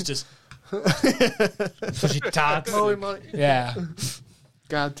thing and she's just So she talks. yeah.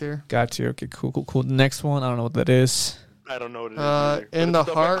 God tier. Got you. Okay, cool. The next one, I don't know what that is. I don't know what it is either. In But the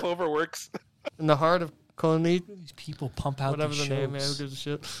it's still heart- Clover works. In the heart of Konit, These people pump out whatever these the name is, shows. who gives a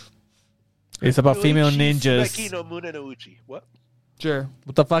shit. It's about female Uchi ninjas. Sumeki no Muna no Uchi. What? Sure.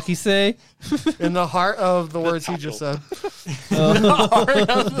 What the fuck he say? In the heart of the words he just said.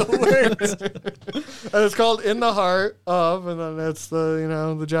 And it's called In the Heart of, and then it's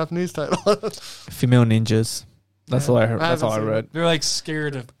the Japanese title. Female ninjas. That's all I heard. That's all I read. They're like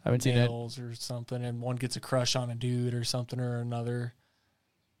scared of I haven't seen it. males or something, and one gets a crush on a dude or something or another.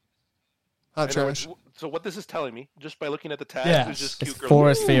 Hot I know trash. so what this is telling me, just by looking at the tag, Yeah. is just It's cute girls.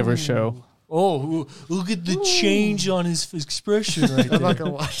 Forrest's favorite show. Oh, look at the change on his expression right I'm not there.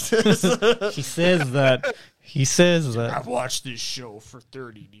 gonna watch this. He says that. He says that. I've watched this show for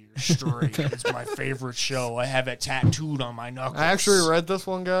 30 years straight. It's my favorite show. I have it tattooed on my knuckles. I actually read this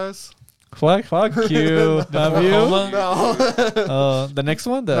one, guys. Fuck you. Have you? Oklahoma? No, The next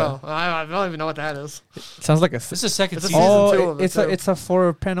one? no, I don't even know what that is. Sounds like a. This is the second It's a season. season two Oh, of it, it's too. a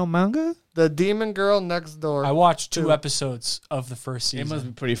 4-panel manga. The Demon Girl Next Door. I watched 2 Two. episodes of the first It season. must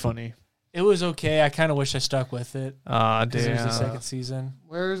be pretty funny. It was okay. I kind of wish I stuck with it Ah, because it was the damn. second season.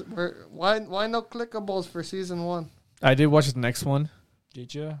 Why no clickables for season 1? I did watch the next one.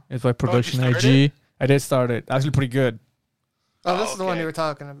 Did you? It's by Production start IG. I did start it. Actually, pretty good. Oh, this is the one okay. you were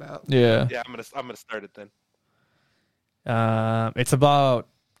talking about. Yeah. Yeah, I'm gonna start it then. It's about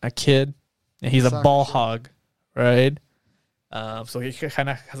a kid, and he's a Soccer ball kid. hog, right? So he kind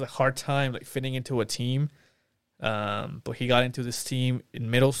of has a hard time like fitting into a team. But he got into this team in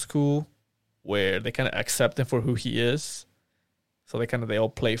middle school, where they kind of accept him for who he is. So they all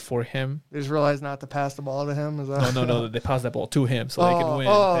play for him. They just realized not to pass the ball to him. Is that? No, they pass that ball to him so they can win.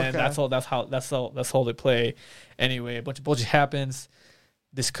 And okay. that's how they play. Anyway, a bunch of bullshit happens.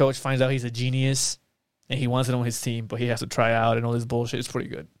 This coach finds out he's a genius, and he wants it on his team, but he has to try out and all this bullshit. It's pretty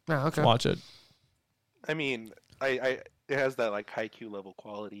good. Oh, okay. Watch it. I mean, it has that like high Q level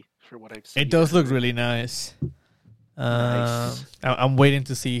quality for what I've seen. It does look really nice. Nice. I'm waiting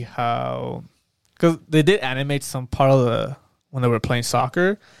to see how, because they did animate some part of when they were playing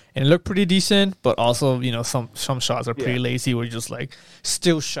soccer, and it looked pretty decent. But also, some shots are pretty lazy, where you just like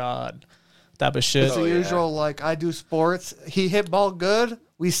still shot type of shit. It's the usual, like, I do sports. He hit ball good.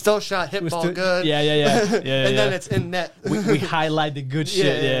 We still shot ball good. Yeah. And then it's in net. we highlight the good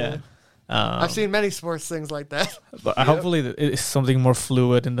shit. Yeah. I've seen many sports things like that. But hopefully it's something more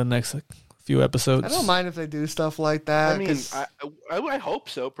fluid in the next few episodes. I don't mind if they do stuff like that. I mean, 'cause I hope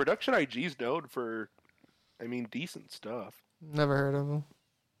so. Production IG is known for I mean, decent stuff. Never heard of them.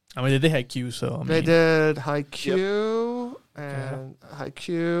 I mean, they had Q, so I mean, They did Haikyuu and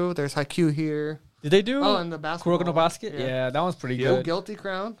Haikyuu. There's Haikyuu here. Did they do? Oh, and the basketball. Kuroko no Basket? Yeah, that one's pretty Oh, good. Guilty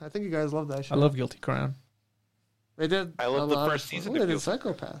Crown. I think you guys love that show. I love Guilty Crown. They did. I love the first season. They did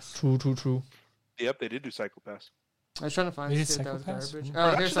Psychopaths. True. Yep, they did do Psychopaths. I was trying to find They did shit that was Psychopaths? garbage.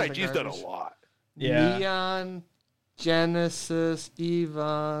 Oh, Here's something IG's done a garbage. lot. Yeah. Neon Genesis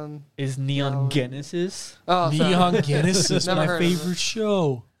Evan. Is Neon Genesis? Oh, sorry. Neon Genesis is Never my heard of favorite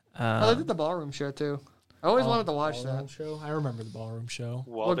show. Oh, they did the ballroom show too. I always wanted to watch Ballroom that. show. I remember the ballroom show.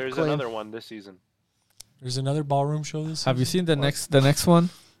 Well, Look there's clean. another one this season. There's another ballroom show this Have you season? seen the next one?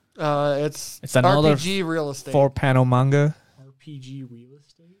 It's another RPG Real Estate. 4-panel manga. RPG Real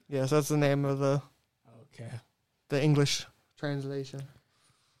Estate? Yes, that's the name of the Okay. English translation.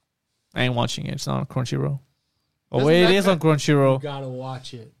 I ain't watching it. It's not on Crunchyroll. Oh Isn't wait, that it is on You Crunchyroll. gotta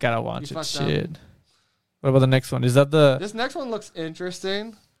watch it. Gotta watch You it. fucked up. Shit. What about the next one? Is that the? This next one looks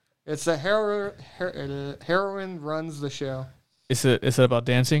interesting. It's a heroine runs the show. Is it about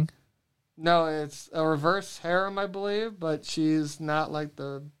dancing? No, it's a reverse harem, I believe, but she's not like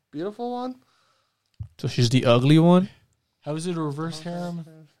the beautiful one. So she's the ugly one. How is it a reverse harem?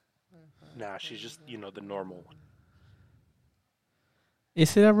 Nah, she's just the normal one.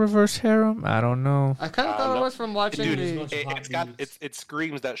 Is it a reverse harem? I don't know. I kind of thought it no. was from watching Dude, the it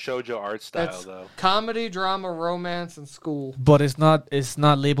screams that shoujo art style It's though. comedy, drama, romance, and school. But it's not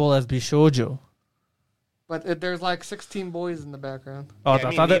labeled as Bishoujo. But there's like 16 boys in the background. Oh, Yeah,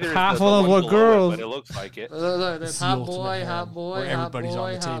 I thought that neither is half the of them one were below it, girls. but it looks like it. There's It's the hot ultimate boy, harem, hot boy, where hot everybody's on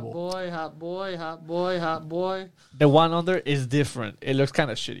boy, the hot table. boy, hot boy, hot boy, hot boy. The one under is different. It looks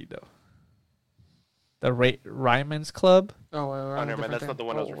kind of shitty though. The Ryman's Club. Oh, wait, we're Oh, on a never mind. different That's not thing. the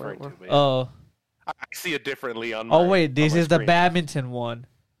one I was Oh, referring we're- to. But yeah. Oh. I see it differently on my. Oh wait, this on my is the screen. badminton one.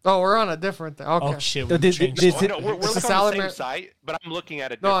 Oh, we're on a different thing. Okay. Oh shit! No, We this- changed this- it. Oh, no, we're It's looking a on the salary- same site, but I'm looking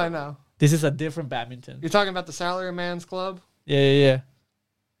at it. No, I differently. know. This is a different badminton. You're talking about the Salaryman's Club? Yeah.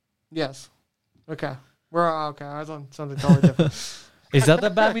 Yes. Okay. Okay. I was on something totally different. Is that the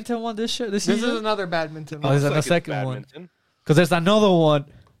badminton one this This season? is another badminton. Oh, one. is that Looks the like it's second one? badminton. Because there's another one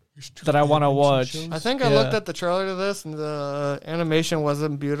that I want to watch. I think I Yeah. looked at the trailer to this, and the animation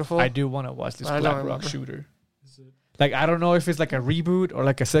wasn't beautiful. I do want to watch this I don't Black Rock remember. Shooter. Like, I don't know if it's like a reboot or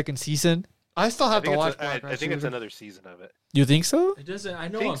like a second season. I still I have to think, watch it's, Black I Rock think it's Shooter. another season of it. You think so? It doesn't. I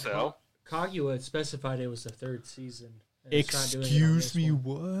know. Think on so. Kaguya had specified it was the third season. and it's not doing it on Excuse this me,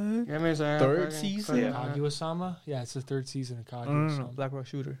 one. what? Give me a second. Third I can season? put it Yeah. on. Kaguya-sama? Yeah, it's the third season of No, Kaguya-sama. Black Rock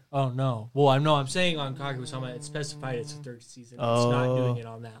Shooter. Oh no. Well, I'm saying on Kaguya-sama, it's specified it's the third season. It's not Oh. doing it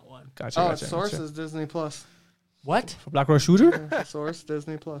on that one. Gotcha. Oh, gotcha, its source gotcha. is Disney Plus. What? For Black Rock Shooter? Yeah, source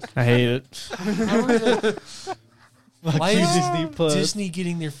Disney Plus. I hate it. Why you, is Disney Plus. Disney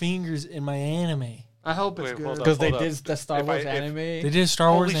getting their fingers in my anime? I hope it's Wait, good. hold up. Because they Hold did the Star If I- Wars if- anime. They did a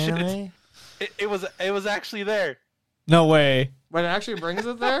Star Wars Holy shit, anime. It was actually there. No way. But it actually brings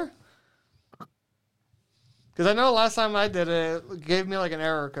it there? Because I know last time I did it, it gave me like an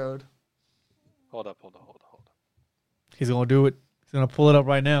error code. Hold up. He's going to do it. He's going to pull it up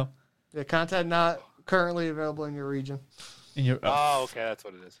right now. Yeah, content not currently available in your region. In your Oh, okay, that's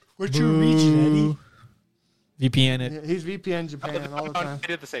what it is. What's your region, Eddie? VPN it. Yeah, he's VPN Japan all the time. It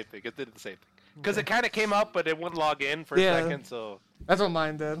did the same thing. Because it kind of came up, but it wouldn't log in for a Yeah. second. So That's what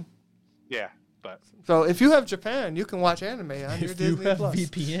mine did. yeah, but So if you have Japan, you can watch anime on your If you Disney have Plus.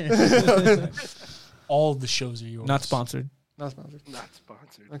 VPN. All the shows are yours. Not sponsored. Not sponsored. not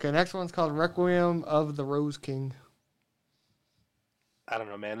sponsored. Okay, next one's called Requiem of the Rose King. I don't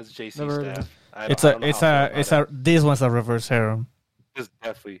know, man. It's JC Never heard of staff. I It's don't know it's how I a feel it's about a this one's a reverse harem. it. It's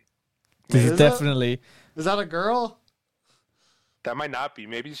definitely. This Is is it? definitely Is that a girl? That might not be.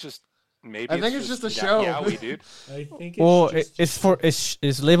 Maybe it's just. Maybe I think it's just a show. Yaoi, dude. I think it's well. just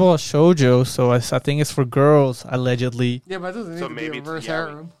It's labeled as shoujo, so I think it's for girls allegedly. Yeah, but it doesn't need So to be maybe a it's reverse yaoi.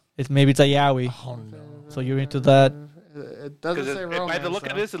 harem. Maybe it's a yaoi. Oh no. So you're into that? It doesn't Because say romance. by the look though.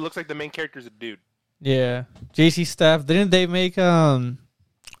 of this, it looks like the main character's a dude. Yeah. JC staff didn't they make that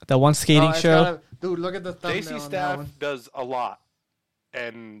one skating it's show? dude, look at the thumbnail JC on that staff one. does a lot,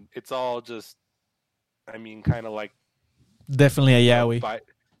 and it's all just. I mean, kind of like Definitely a yaoi.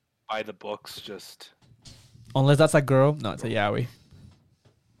 by the books, just. Unless that's a girl. No, it's a yaoi.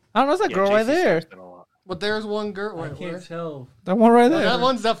 I don't know. It's a Yeah, girl right JC there. staff's done a lot. But there's one girl. I Wait, can't where? tell. That one right Oh, there. that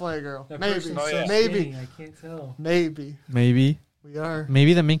one's definitely a girl. That Maybe. person's Oh, yeah. so Maybe. skinny, I can't tell. Maybe. Maybe. We are.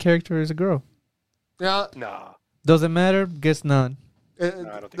 Maybe the main character is a girl. Yeah. Nah. Doesn't matter. Guess none. I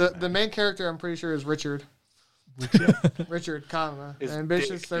don't think the it main character, I'm pretty sure, is Richard. Richard Kama, Is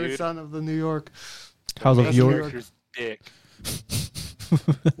ambitious dick, third dude. son of the New York. House of Main York. character's dick.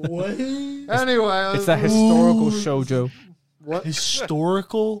 What? Anyway, It's a historical shoujo. what?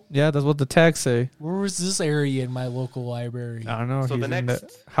 Historical? Yeah, that's what the tags say. Where was this area in my local library? I don't know. So He's the in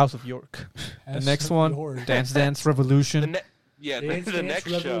next- the House of York. The That's next New one, York. Dance Dance Revolution. The next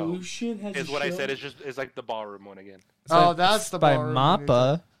show Revolution has is a what I show? said. Is like the ballroom one again. Oh, that's the by ballroom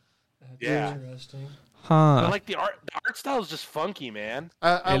Mappa. That's Yeah. interesting. Huh. But like the art style is just funky, man.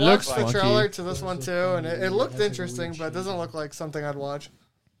 I It watched looks the funky. trailer to this That's one a too, and funny- it looked that's like a interesting, weird but it doesn't show. look like something I'd watch.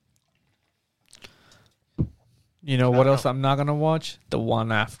 You know I what don't else know. I'm not gonna watch? The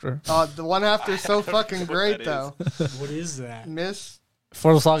one after. The one after is so I don't know fucking what great that though. What is that? Miss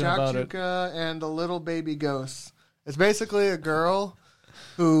For talking about it. Jachuka and the Little Baby Ghosts. It's basically a girl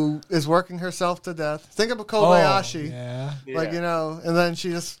who is working herself to death. Think of a Kobayashi. Oh, yeah. Like, you know, and then she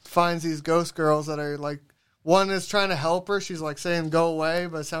just finds these ghost girls that are like, one is trying to help her. She's like saying, go away,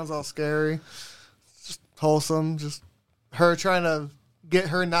 but it sounds all scary. It's just wholesome. Just her trying to get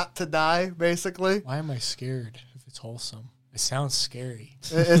her not to die, basically. Why am I scared if it's wholesome? It sounds scary.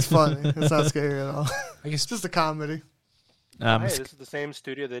 It's funny. It's not scary at all. I guess It's just a comedy. I'm Hey, gonna this is the same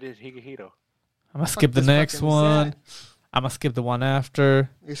studio that did Higehito. skip the this next fucking one. sad. I'm gonna skip the one after.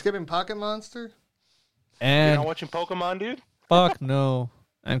 You're skipping Pocket Monster? You're And not watching Pokemon, dude? fuck no.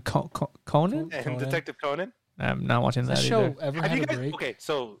 And Conan? And Conan. Detective Conan? I'm not watching that that show either. ever Have had you a guys? break? Okay,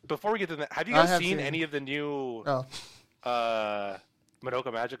 so before we get to that, have you I guys have seen seen- any of the new Oh, Madoka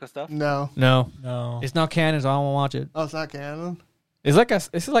Magica stuff? no. No, No. it's not canon, so I won't watch it. Oh, it's not canon? It's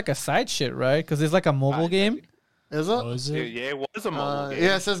like a side shit, right? Because it's like a mobile game. Is it? Oh, is Yeah, it? yeah, it was a mobile game.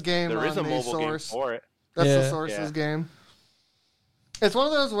 Yeah, it says game there on is a the mobile source. game for it. That's Yeah. the source's Yeah. game. It's one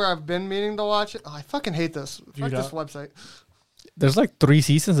of those where I've been meaning to watch it. Oh, I fucking hate this. Fuck Dude, this website. There's like 3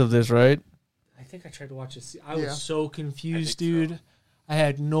 seasons of this, right? I think I tried to watch it. I Yeah. was so confused, I think so. dude. I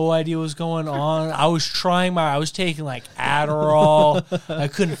had no idea what was going on. I was taking like Adderall. I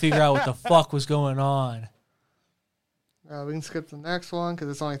couldn't figure out what the fuck was going on. We can skip the next one because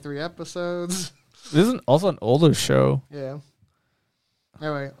it's only 3 episodes. This is also an older show. Yeah.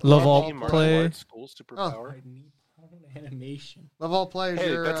 Anyway, Love All Martial Play. Arts School Superpower. I need animation. Love All Play.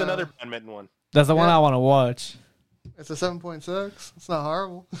 Hey, your, that's another badminton one. That's the one Yeah. I want to watch. It's a 7.6. It's not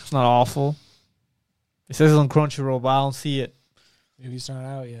horrible. It's not awful. It says it's on Crunchyroll, but I don't see it. Maybe it's not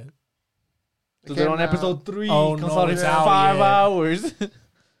out yet. So It they're came on out- episode 3. Oh, Comes no, out in it's out 5 yet. hours.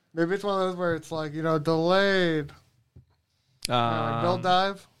 Maybe it's one of those where it's like, you know, delayed. Like Build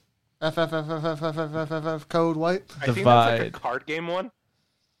Dive. FFFFFFFFF code white. I think that's like Divide. a card game one.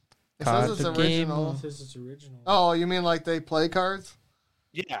 It says it's Card game. original. It says it's original. Oh, you mean like they play cards?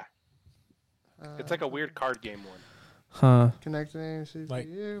 Yeah, it's like a weird card game one. Huh. Connecting CPU, Like-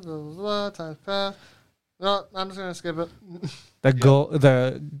 blah, blah, blah, times path. No, I'm just going to skip it.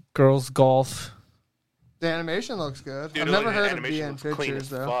 The girls golf. The animation looks good. Dude, I've never like, the heard of animation being looks clean pictures as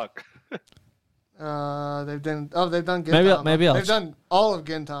though. fuck. They've done Maybe- Gintama. maybe I'll They've done all of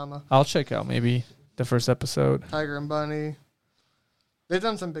Gintama. I'll check out maybe the first episode. Tiger and Bunny. They've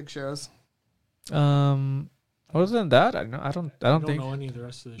done some big shows. Other than that, I don't I don't think. know any of the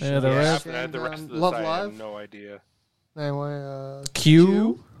rest of the show. Yeah, the Yeah, rest. after that, the rest of this, Love I Live? have no idea. Anyway,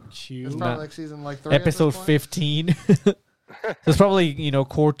 Q, it's Q. probably like season like 3. episode at this point. 15. That's probably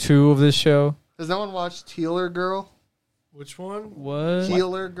core 2 of this show. Does no one watch Healer Girl? Which one? What?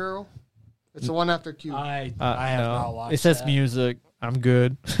 Healer Girl. It's the one after Q. I have no. not watched It says that. music. I'm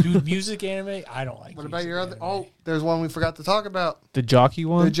good. Dude, music anime? I don't like What about music your other? anime. Oh, there's one we forgot to talk about. The jockey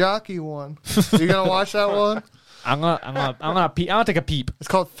one. The jockey one. You gonna watch that one? I'm gonna take a peep. It's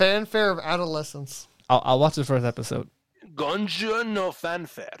called Fanfare of Adolescence. I'll watch the first episode. Gonja no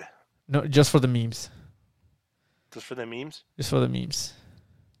fanfare. No, just for the memes. Just for the memes? Just for the memes.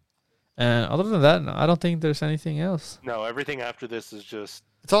 And other than that, no, I don't think there's anything else. No, everything after this is just.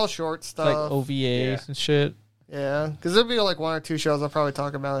 It's all short It's like stuff. OVAs yeah. and shit. Yeah, because there'll be like 1 or 2 shows I'll probably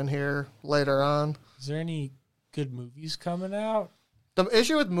talk about in here later on. Is there any good movies coming out? The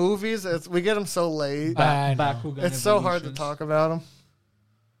issue with movies is we get them so late. I know. Bakugan It's so hard to Evolutions. talk about them.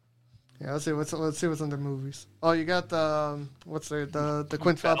 Yeah, let's see what's under movies. Oh, you got the the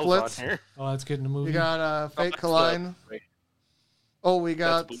Quintuplets. Battles on here. Oh, that's good in the movie. You got Oh, Fate that's Collide. Oh, we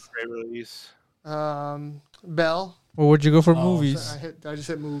That's got Blu-ray release. Bell. Well, where'd you go for Oh, movies? I just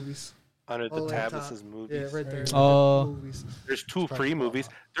hit movies. Under All the the way tab, it top. says movies. Yeah, right there. Oh. Movies. There's 2 free movies.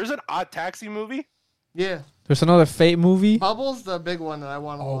 There's an Odd Taxi movie. Yeah, There's another Fate movie. Bubbles, the big one that I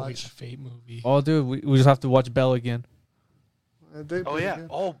want to Oh, it's watch. a Fate movie. Oh, dude, we just have to watch Belle again. Oh yeah.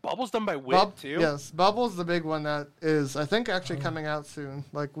 Oh, Bubbles done by Wit Bub- too. Yes, Bubbles, the big one that is, I think, actually coming out soon.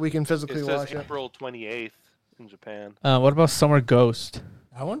 Like we can It physically says watch it. April 28th in Japan. What about Summer Ghost?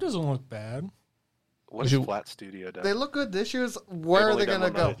 That one doesn't look bad. What has Flat Studio done? They look good. The issue is, where are they going to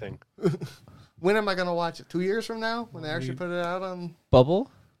go? When am I going to watch it? 2 years from now? When they actually put it out on...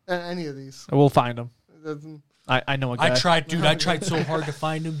 Bubble? Any of these. We'll find them. I know a guy. I tried so hard to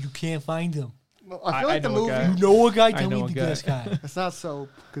find him. You can't find him. Well, I feel like the movie... You know a guy? Tell me this guy. It's not Soap.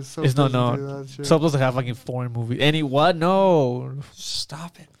 Because Soap it's doesn't no. do that shit. Soap doesn't have fucking foreign movies. What? No.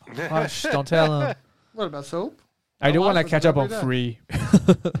 Stop it. Hush, don't tell him. What about Soap? I do want to catch up on Free.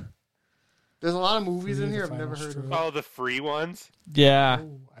 There's a lot of movies in here I've never heard of. Oh, the free ones? Yeah.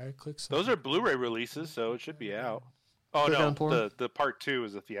 Oh, I clicked those are Blu-ray releases, so it should be out. Oh, no. The part 2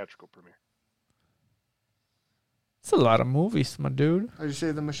 is a theatrical premiere. It's a lot of movies, my dude. Did you see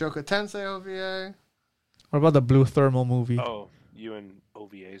the Mashoka Tensei OVA? What about the Blue Thermal movie? Oh, you in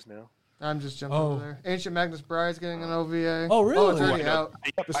OVAs now? I'm just jumping over there. Ancient Magnus Bride's getting an OVA. Oh, really? Oh, it's already out.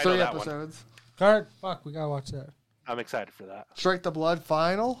 Yep, There's 3 episodes. God, fuck, we gotta watch that. I'm excited for that. Strike the Blood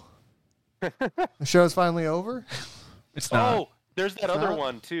final. The show's finally over. It's not. Oh, there's that other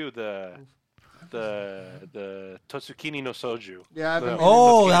one too. The Totsukini no Soju. Yeah, I've been.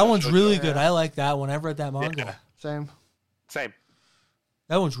 That one's really good. I like that one. I've read that manga. Yeah. Same.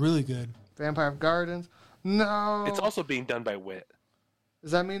 That one's really good. Vampire Gardens. No. It's also being done by Wit.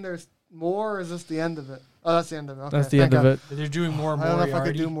 Does that mean there's more, or is this the end of it? Oh, that's the end of it. Okay, that's the end of it. They're doing more I Moriarty. don't know if I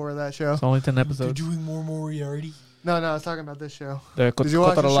could do more of that show. It's only 10 episodes. They're doing more Moriarty. No, I was talking about this show. Did you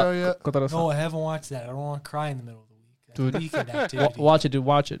watch the show yet? No, I haven't watched that. I don't want to cry in the middle of the week. Dude, Weekend activity. watch it, dude.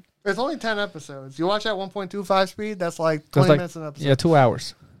 Watch it. It's only 10 episodes. You watch at 1.25 speed, that's like 20 minutes an episode. Yeah, 2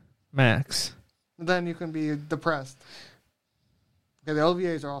 hours. Max. And then you can be depressed. Okay, the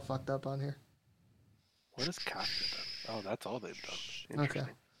OVAs are all fucked up on here. What has Kafka done? Oh, that's all they've done. Okay.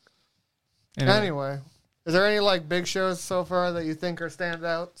 Anyway, is there any big shows so far that you think are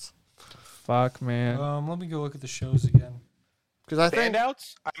standouts? Fuck, man. Let me go look at the shows again. Because I think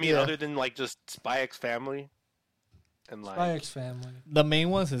standouts. I mean, other than just Spy X Family, and Spy X Family. The main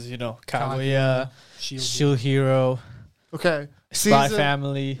ones is Kaguya, Shield Hero. Okay. Spy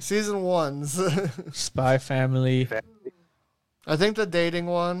Family. Season 1s. Spy Family. I think the dating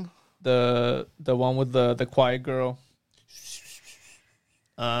one. The one with the quiet girl.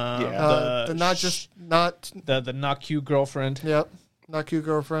 The not cute girlfriend. Yep. Not cute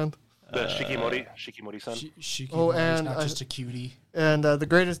girlfriend. The Shikimori-san. And not just a cutie. And the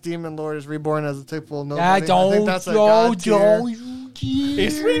greatest demon lord is reborn as a typical nobody. I think that's a god tier.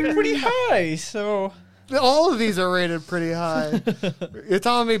 It's rated pretty high, so all of these are rated pretty high. You're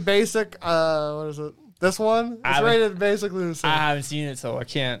telling me basic? What is it? This one? It's rated basically the same. I haven't seen it, so I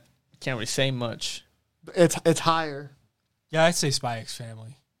can't really say much. It's higher. Yeah, I'd say Spy X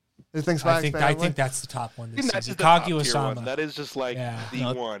Family. You think Spy X Family? I think that's the top one this season. Kaguya-sama. That is just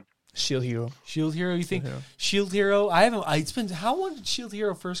the one. Shield Hero. Shield Hero, you think? Shield Hero, I haven't. It's been how long did Shield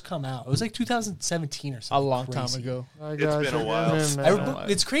Hero first come out? It was like 2017 or something. A long time ago. It's been a while.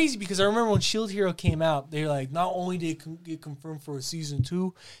 It's crazy because I remember when Shield Hero came out, they were like, not only did it get confirmed for a season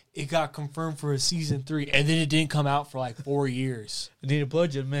 2, it got confirmed for a season 3, and then it didn't come out for like 4 years. They need a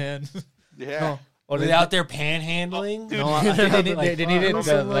budget, man. Yeah. Were they out there panhandling? No, I think they needed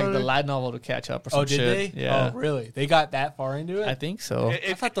the light novel to catch up or some shit. Oh, did they? Yeah. Oh, really? They got that far into it? I think so.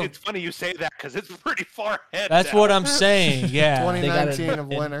 It's funny you say that because it's pretty far ahead. That's what I'm saying, yeah. 2019 of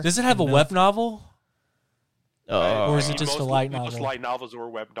winter. Does it have a web novel? Or is it just a light novel? Most light novels or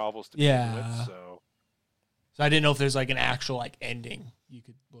web novels to begin with, so I didn't know if there's an actual ending you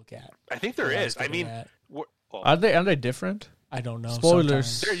could look at. I think there is. I mean, are they different? I don't know.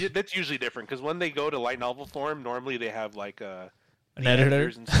 Spoilers. That's usually different because when they go to light novel form, normally they have an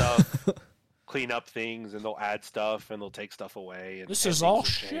editor and stuff, clean up things, and they'll add stuff and they'll take stuff away. And this is all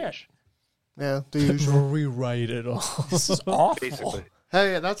shit. Yeah, the usual. Rewrite it all. This is awful. Basically.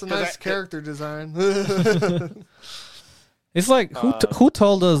 Hey, that's a nice character design. It's like who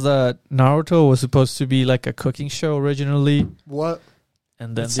told us that Naruto was supposed to be like a cooking show originally? What?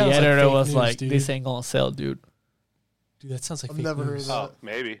 And then the editor was like, "This ain't gonna sell, dude." Dude, that sounds like I've fake never news. heard of that.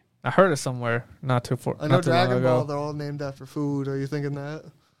 Maybe. I heard it somewhere. Not too far. I know Dragon Ball. They're all named after food. Are you thinking that?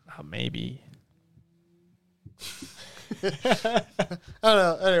 Maybe. I don't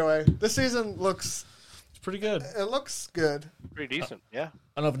know. Anyway, this season looks pretty good. It looks good. Pretty decent, yeah.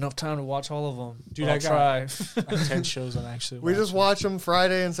 I don't have enough time to watch all of them. Dude, I got 10 shows I'm actually watching. We just watch them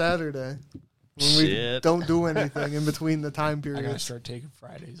Friday and Saturday. When we don't do anything in between the time periods. I gotta start taking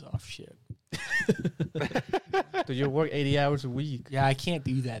Fridays off. Shit. Dude, you work 80 hours a week. Yeah, I can't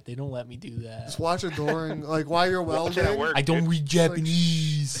do that. They don't let me do that. Just watch it during, while you're welding. I don't read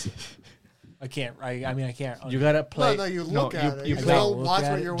Japanese. I can't. I mean, I can't. You gotta play. No, you look at it. You play. don't watch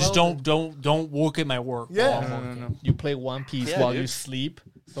what you're welding. Just don't look at my work. Yeah. No. You play One Piece while you sleep.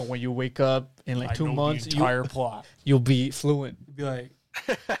 So when you wake up in like 2 months, the entire plot. You'll be fluent. You'll be like,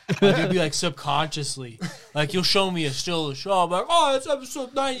 it'd be like subconsciously, like you'll show me a still of the show. I'm like, oh, it's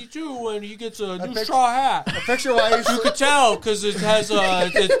episode 92 when he gets a new straw hat. I picture why he's you could tell because it has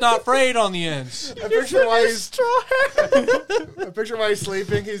it's not frayed on the ends. I picture why he's straw hat. I picture why he's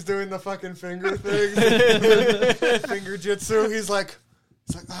sleeping. He's doing the fucking finger thing, finger jitsu. He's like,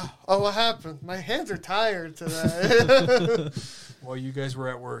 oh, what happened? My hands are tired today. While you guys were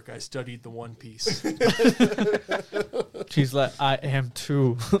at work, I studied the One Piece. She's like, I am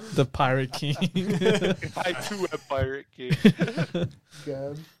too, the Pirate King. I too am Pirate King.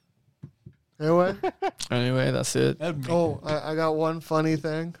 God. Anyway, that's it. I got one funny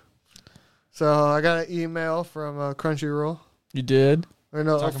thing. So I got an email from Crunchyroll. You did? Or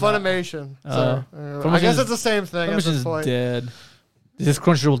no, Funimation. I Funimation guess it's the same thing at this point. Dead. This is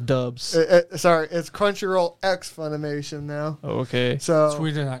Crunchyroll dubs. Sorry, it's Crunchyroll X Funimation now. Oh, okay. So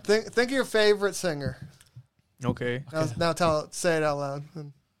think of your favorite singer. Okay. Now say it out loud.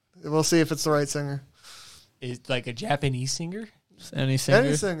 And we'll see if it's the right singer. Is like a Japanese singer? Any singer?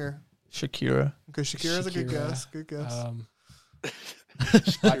 Any singer. Shakira. Okay, Shakira's a good guess. Good guess.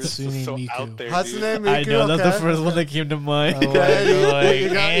 Hatsune so Miku. out there, Hatsune Miku. I know, okay. that's the first one that came to mind. Okay, you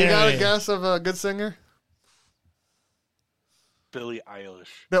got a guess of a good singer? Billie Eilish.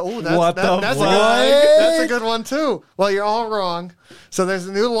 That's a good one too. Well, you're all wrong. So there's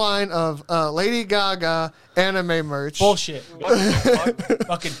a new line of Lady Gaga anime merch. Bullshit. What the fuck?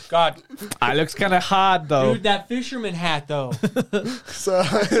 Fucking God. It looks kind of hot though. Dude, that fisherman hat though. So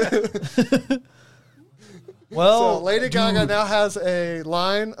Lady Gaga now has a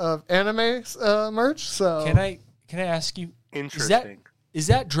line of anime merch. So can I ask you? Interesting. Is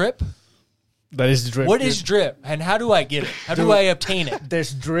that drip? That is drip. What is drip, and how do I get it? How do I obtain it?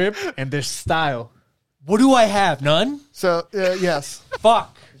 There's drip and there's style. What do I have? None. So yes.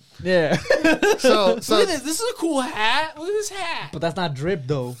 Fuck. Yeah. So look at this. This is a cool hat. Look at this hat. But that's not drip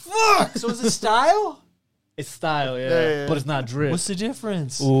though. Fuck. So is it style? It's style, yeah. But it's not drip. What's the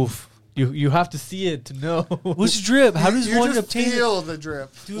difference? Oof. You have to see it to know. What's drip? How does one obtain it? You feel the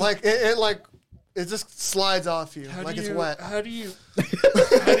drip. Dude. Like it just slides off you it's wet. How do you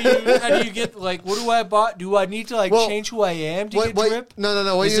get what do I buy? Do I need to change who I am to get drip?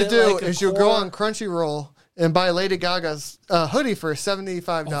 No. What you do is you go on Crunchyroll and buy Lady Gaga's hoodie for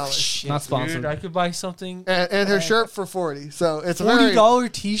 $75. Oh, shit, not sponsored. Dude, I could buy something and her shirt for $40. So it's a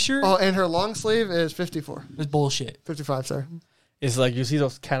 $40 t-shirt. Oh, and her long sleeve is $54. It's bullshit. $55, sorry. It's like you see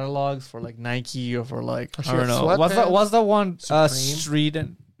those catalogs for like Nike or for like I don't know. Sweatpants? What's the one Supreme? Street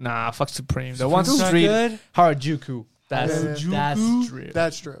and fuck Supreme. The Supreme's one not Street good? Harajuku. That's drip.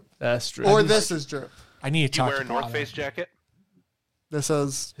 That's drip. That's drip. Or this is drip. I need to You talk wear a to North Bob. Face jacket? This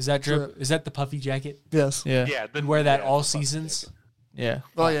says Is that drip? Is that the puffy jacket? yes. Yeah. Yeah. You wear that all seasons? Yeah.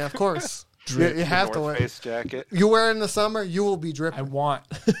 Oh yeah, of course. You have to North wear. Face jacket. You wear it in the summer, you will be dripping. I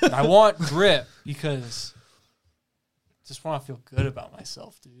want drip because I just want to feel good about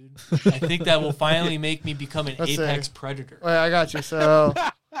myself, dude. I think that will finally make me become an apex predator. Wait, I got you. So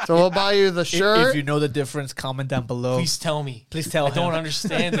we'll buy you the shirt. If you know the difference, comment down below. Please tell me. Please tell I him. don't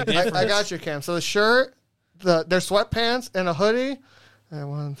understand the difference. I got you, Cam. So the shirt, their sweatpants, and a hoodie. And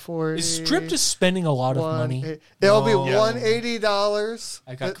 140. Is Strip just spending a lot of money? It'll be $180.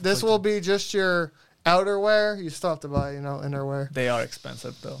 I got This will be just your outerwear. You still have to buy, innerwear. They are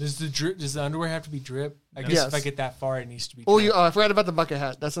expensive though. Does the underwear have to be drip? I guess Yes. if I get that far, it needs to be. Oh, drip. I forgot about the bucket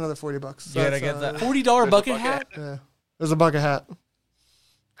hat. That's another $40. So You gotta that's, get that. $40 bucket hat? Yeah, there's a bucket hat.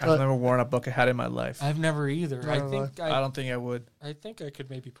 I've never worn a bucket hat in my life. I've never either. I don't think I would. I think I could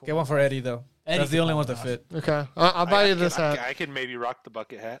maybe pull. Get one for Eddie though. Eddie That's the could only pull one it that off. fit. Okay, I'll buy you this hat. I can maybe rock the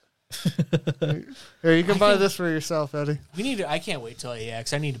bucket hat. Here, you can buy this for yourself, Eddie. I can't wait till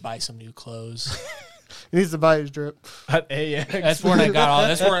AX. I need to buy some new clothes. He needs to buy his drip. At AX. That's where I got all.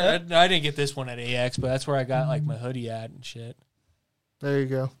 That's where I didn't get this one at AX, but that's where I got like my hoodie at and shit. There you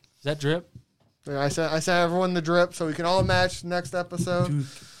go. Is that drip? Yeah, I sent everyone the drip so we can all match next episode. Dude,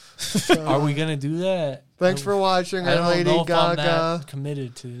 So, are we gonna do that? thanks for watching. I don't Lady know if I'm Gaga, that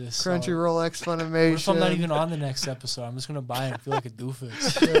committed to this. Crunchyroll X Funimation. What if I'm not even on the next episode? I'm just gonna buy it and feel like a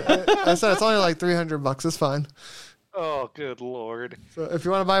doofus. I said it's only like $300. It's fine. Oh, good lord! So if you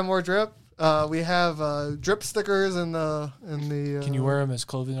want to buy more drip, we have drip stickers in the. Can you wear them as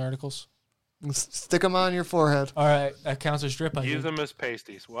clothing articles? Stick them on your forehead. All right, that counts as drip. Use them as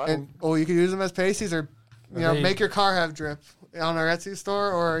pasties. What? And you can use them as pasties, or make your car have drip on our Etsy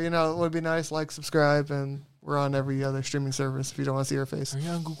store, or it would be nice. Like, subscribe, and we're on every other streaming service if you don't want to see our face. Are you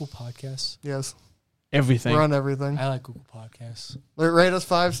on Google Podcasts? Yes, Everything. we're on everything. I like Google Podcasts. Rate us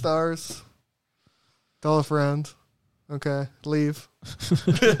 5 stars. Tell a friend. Okay, leave.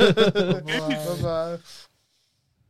 Bye-bye.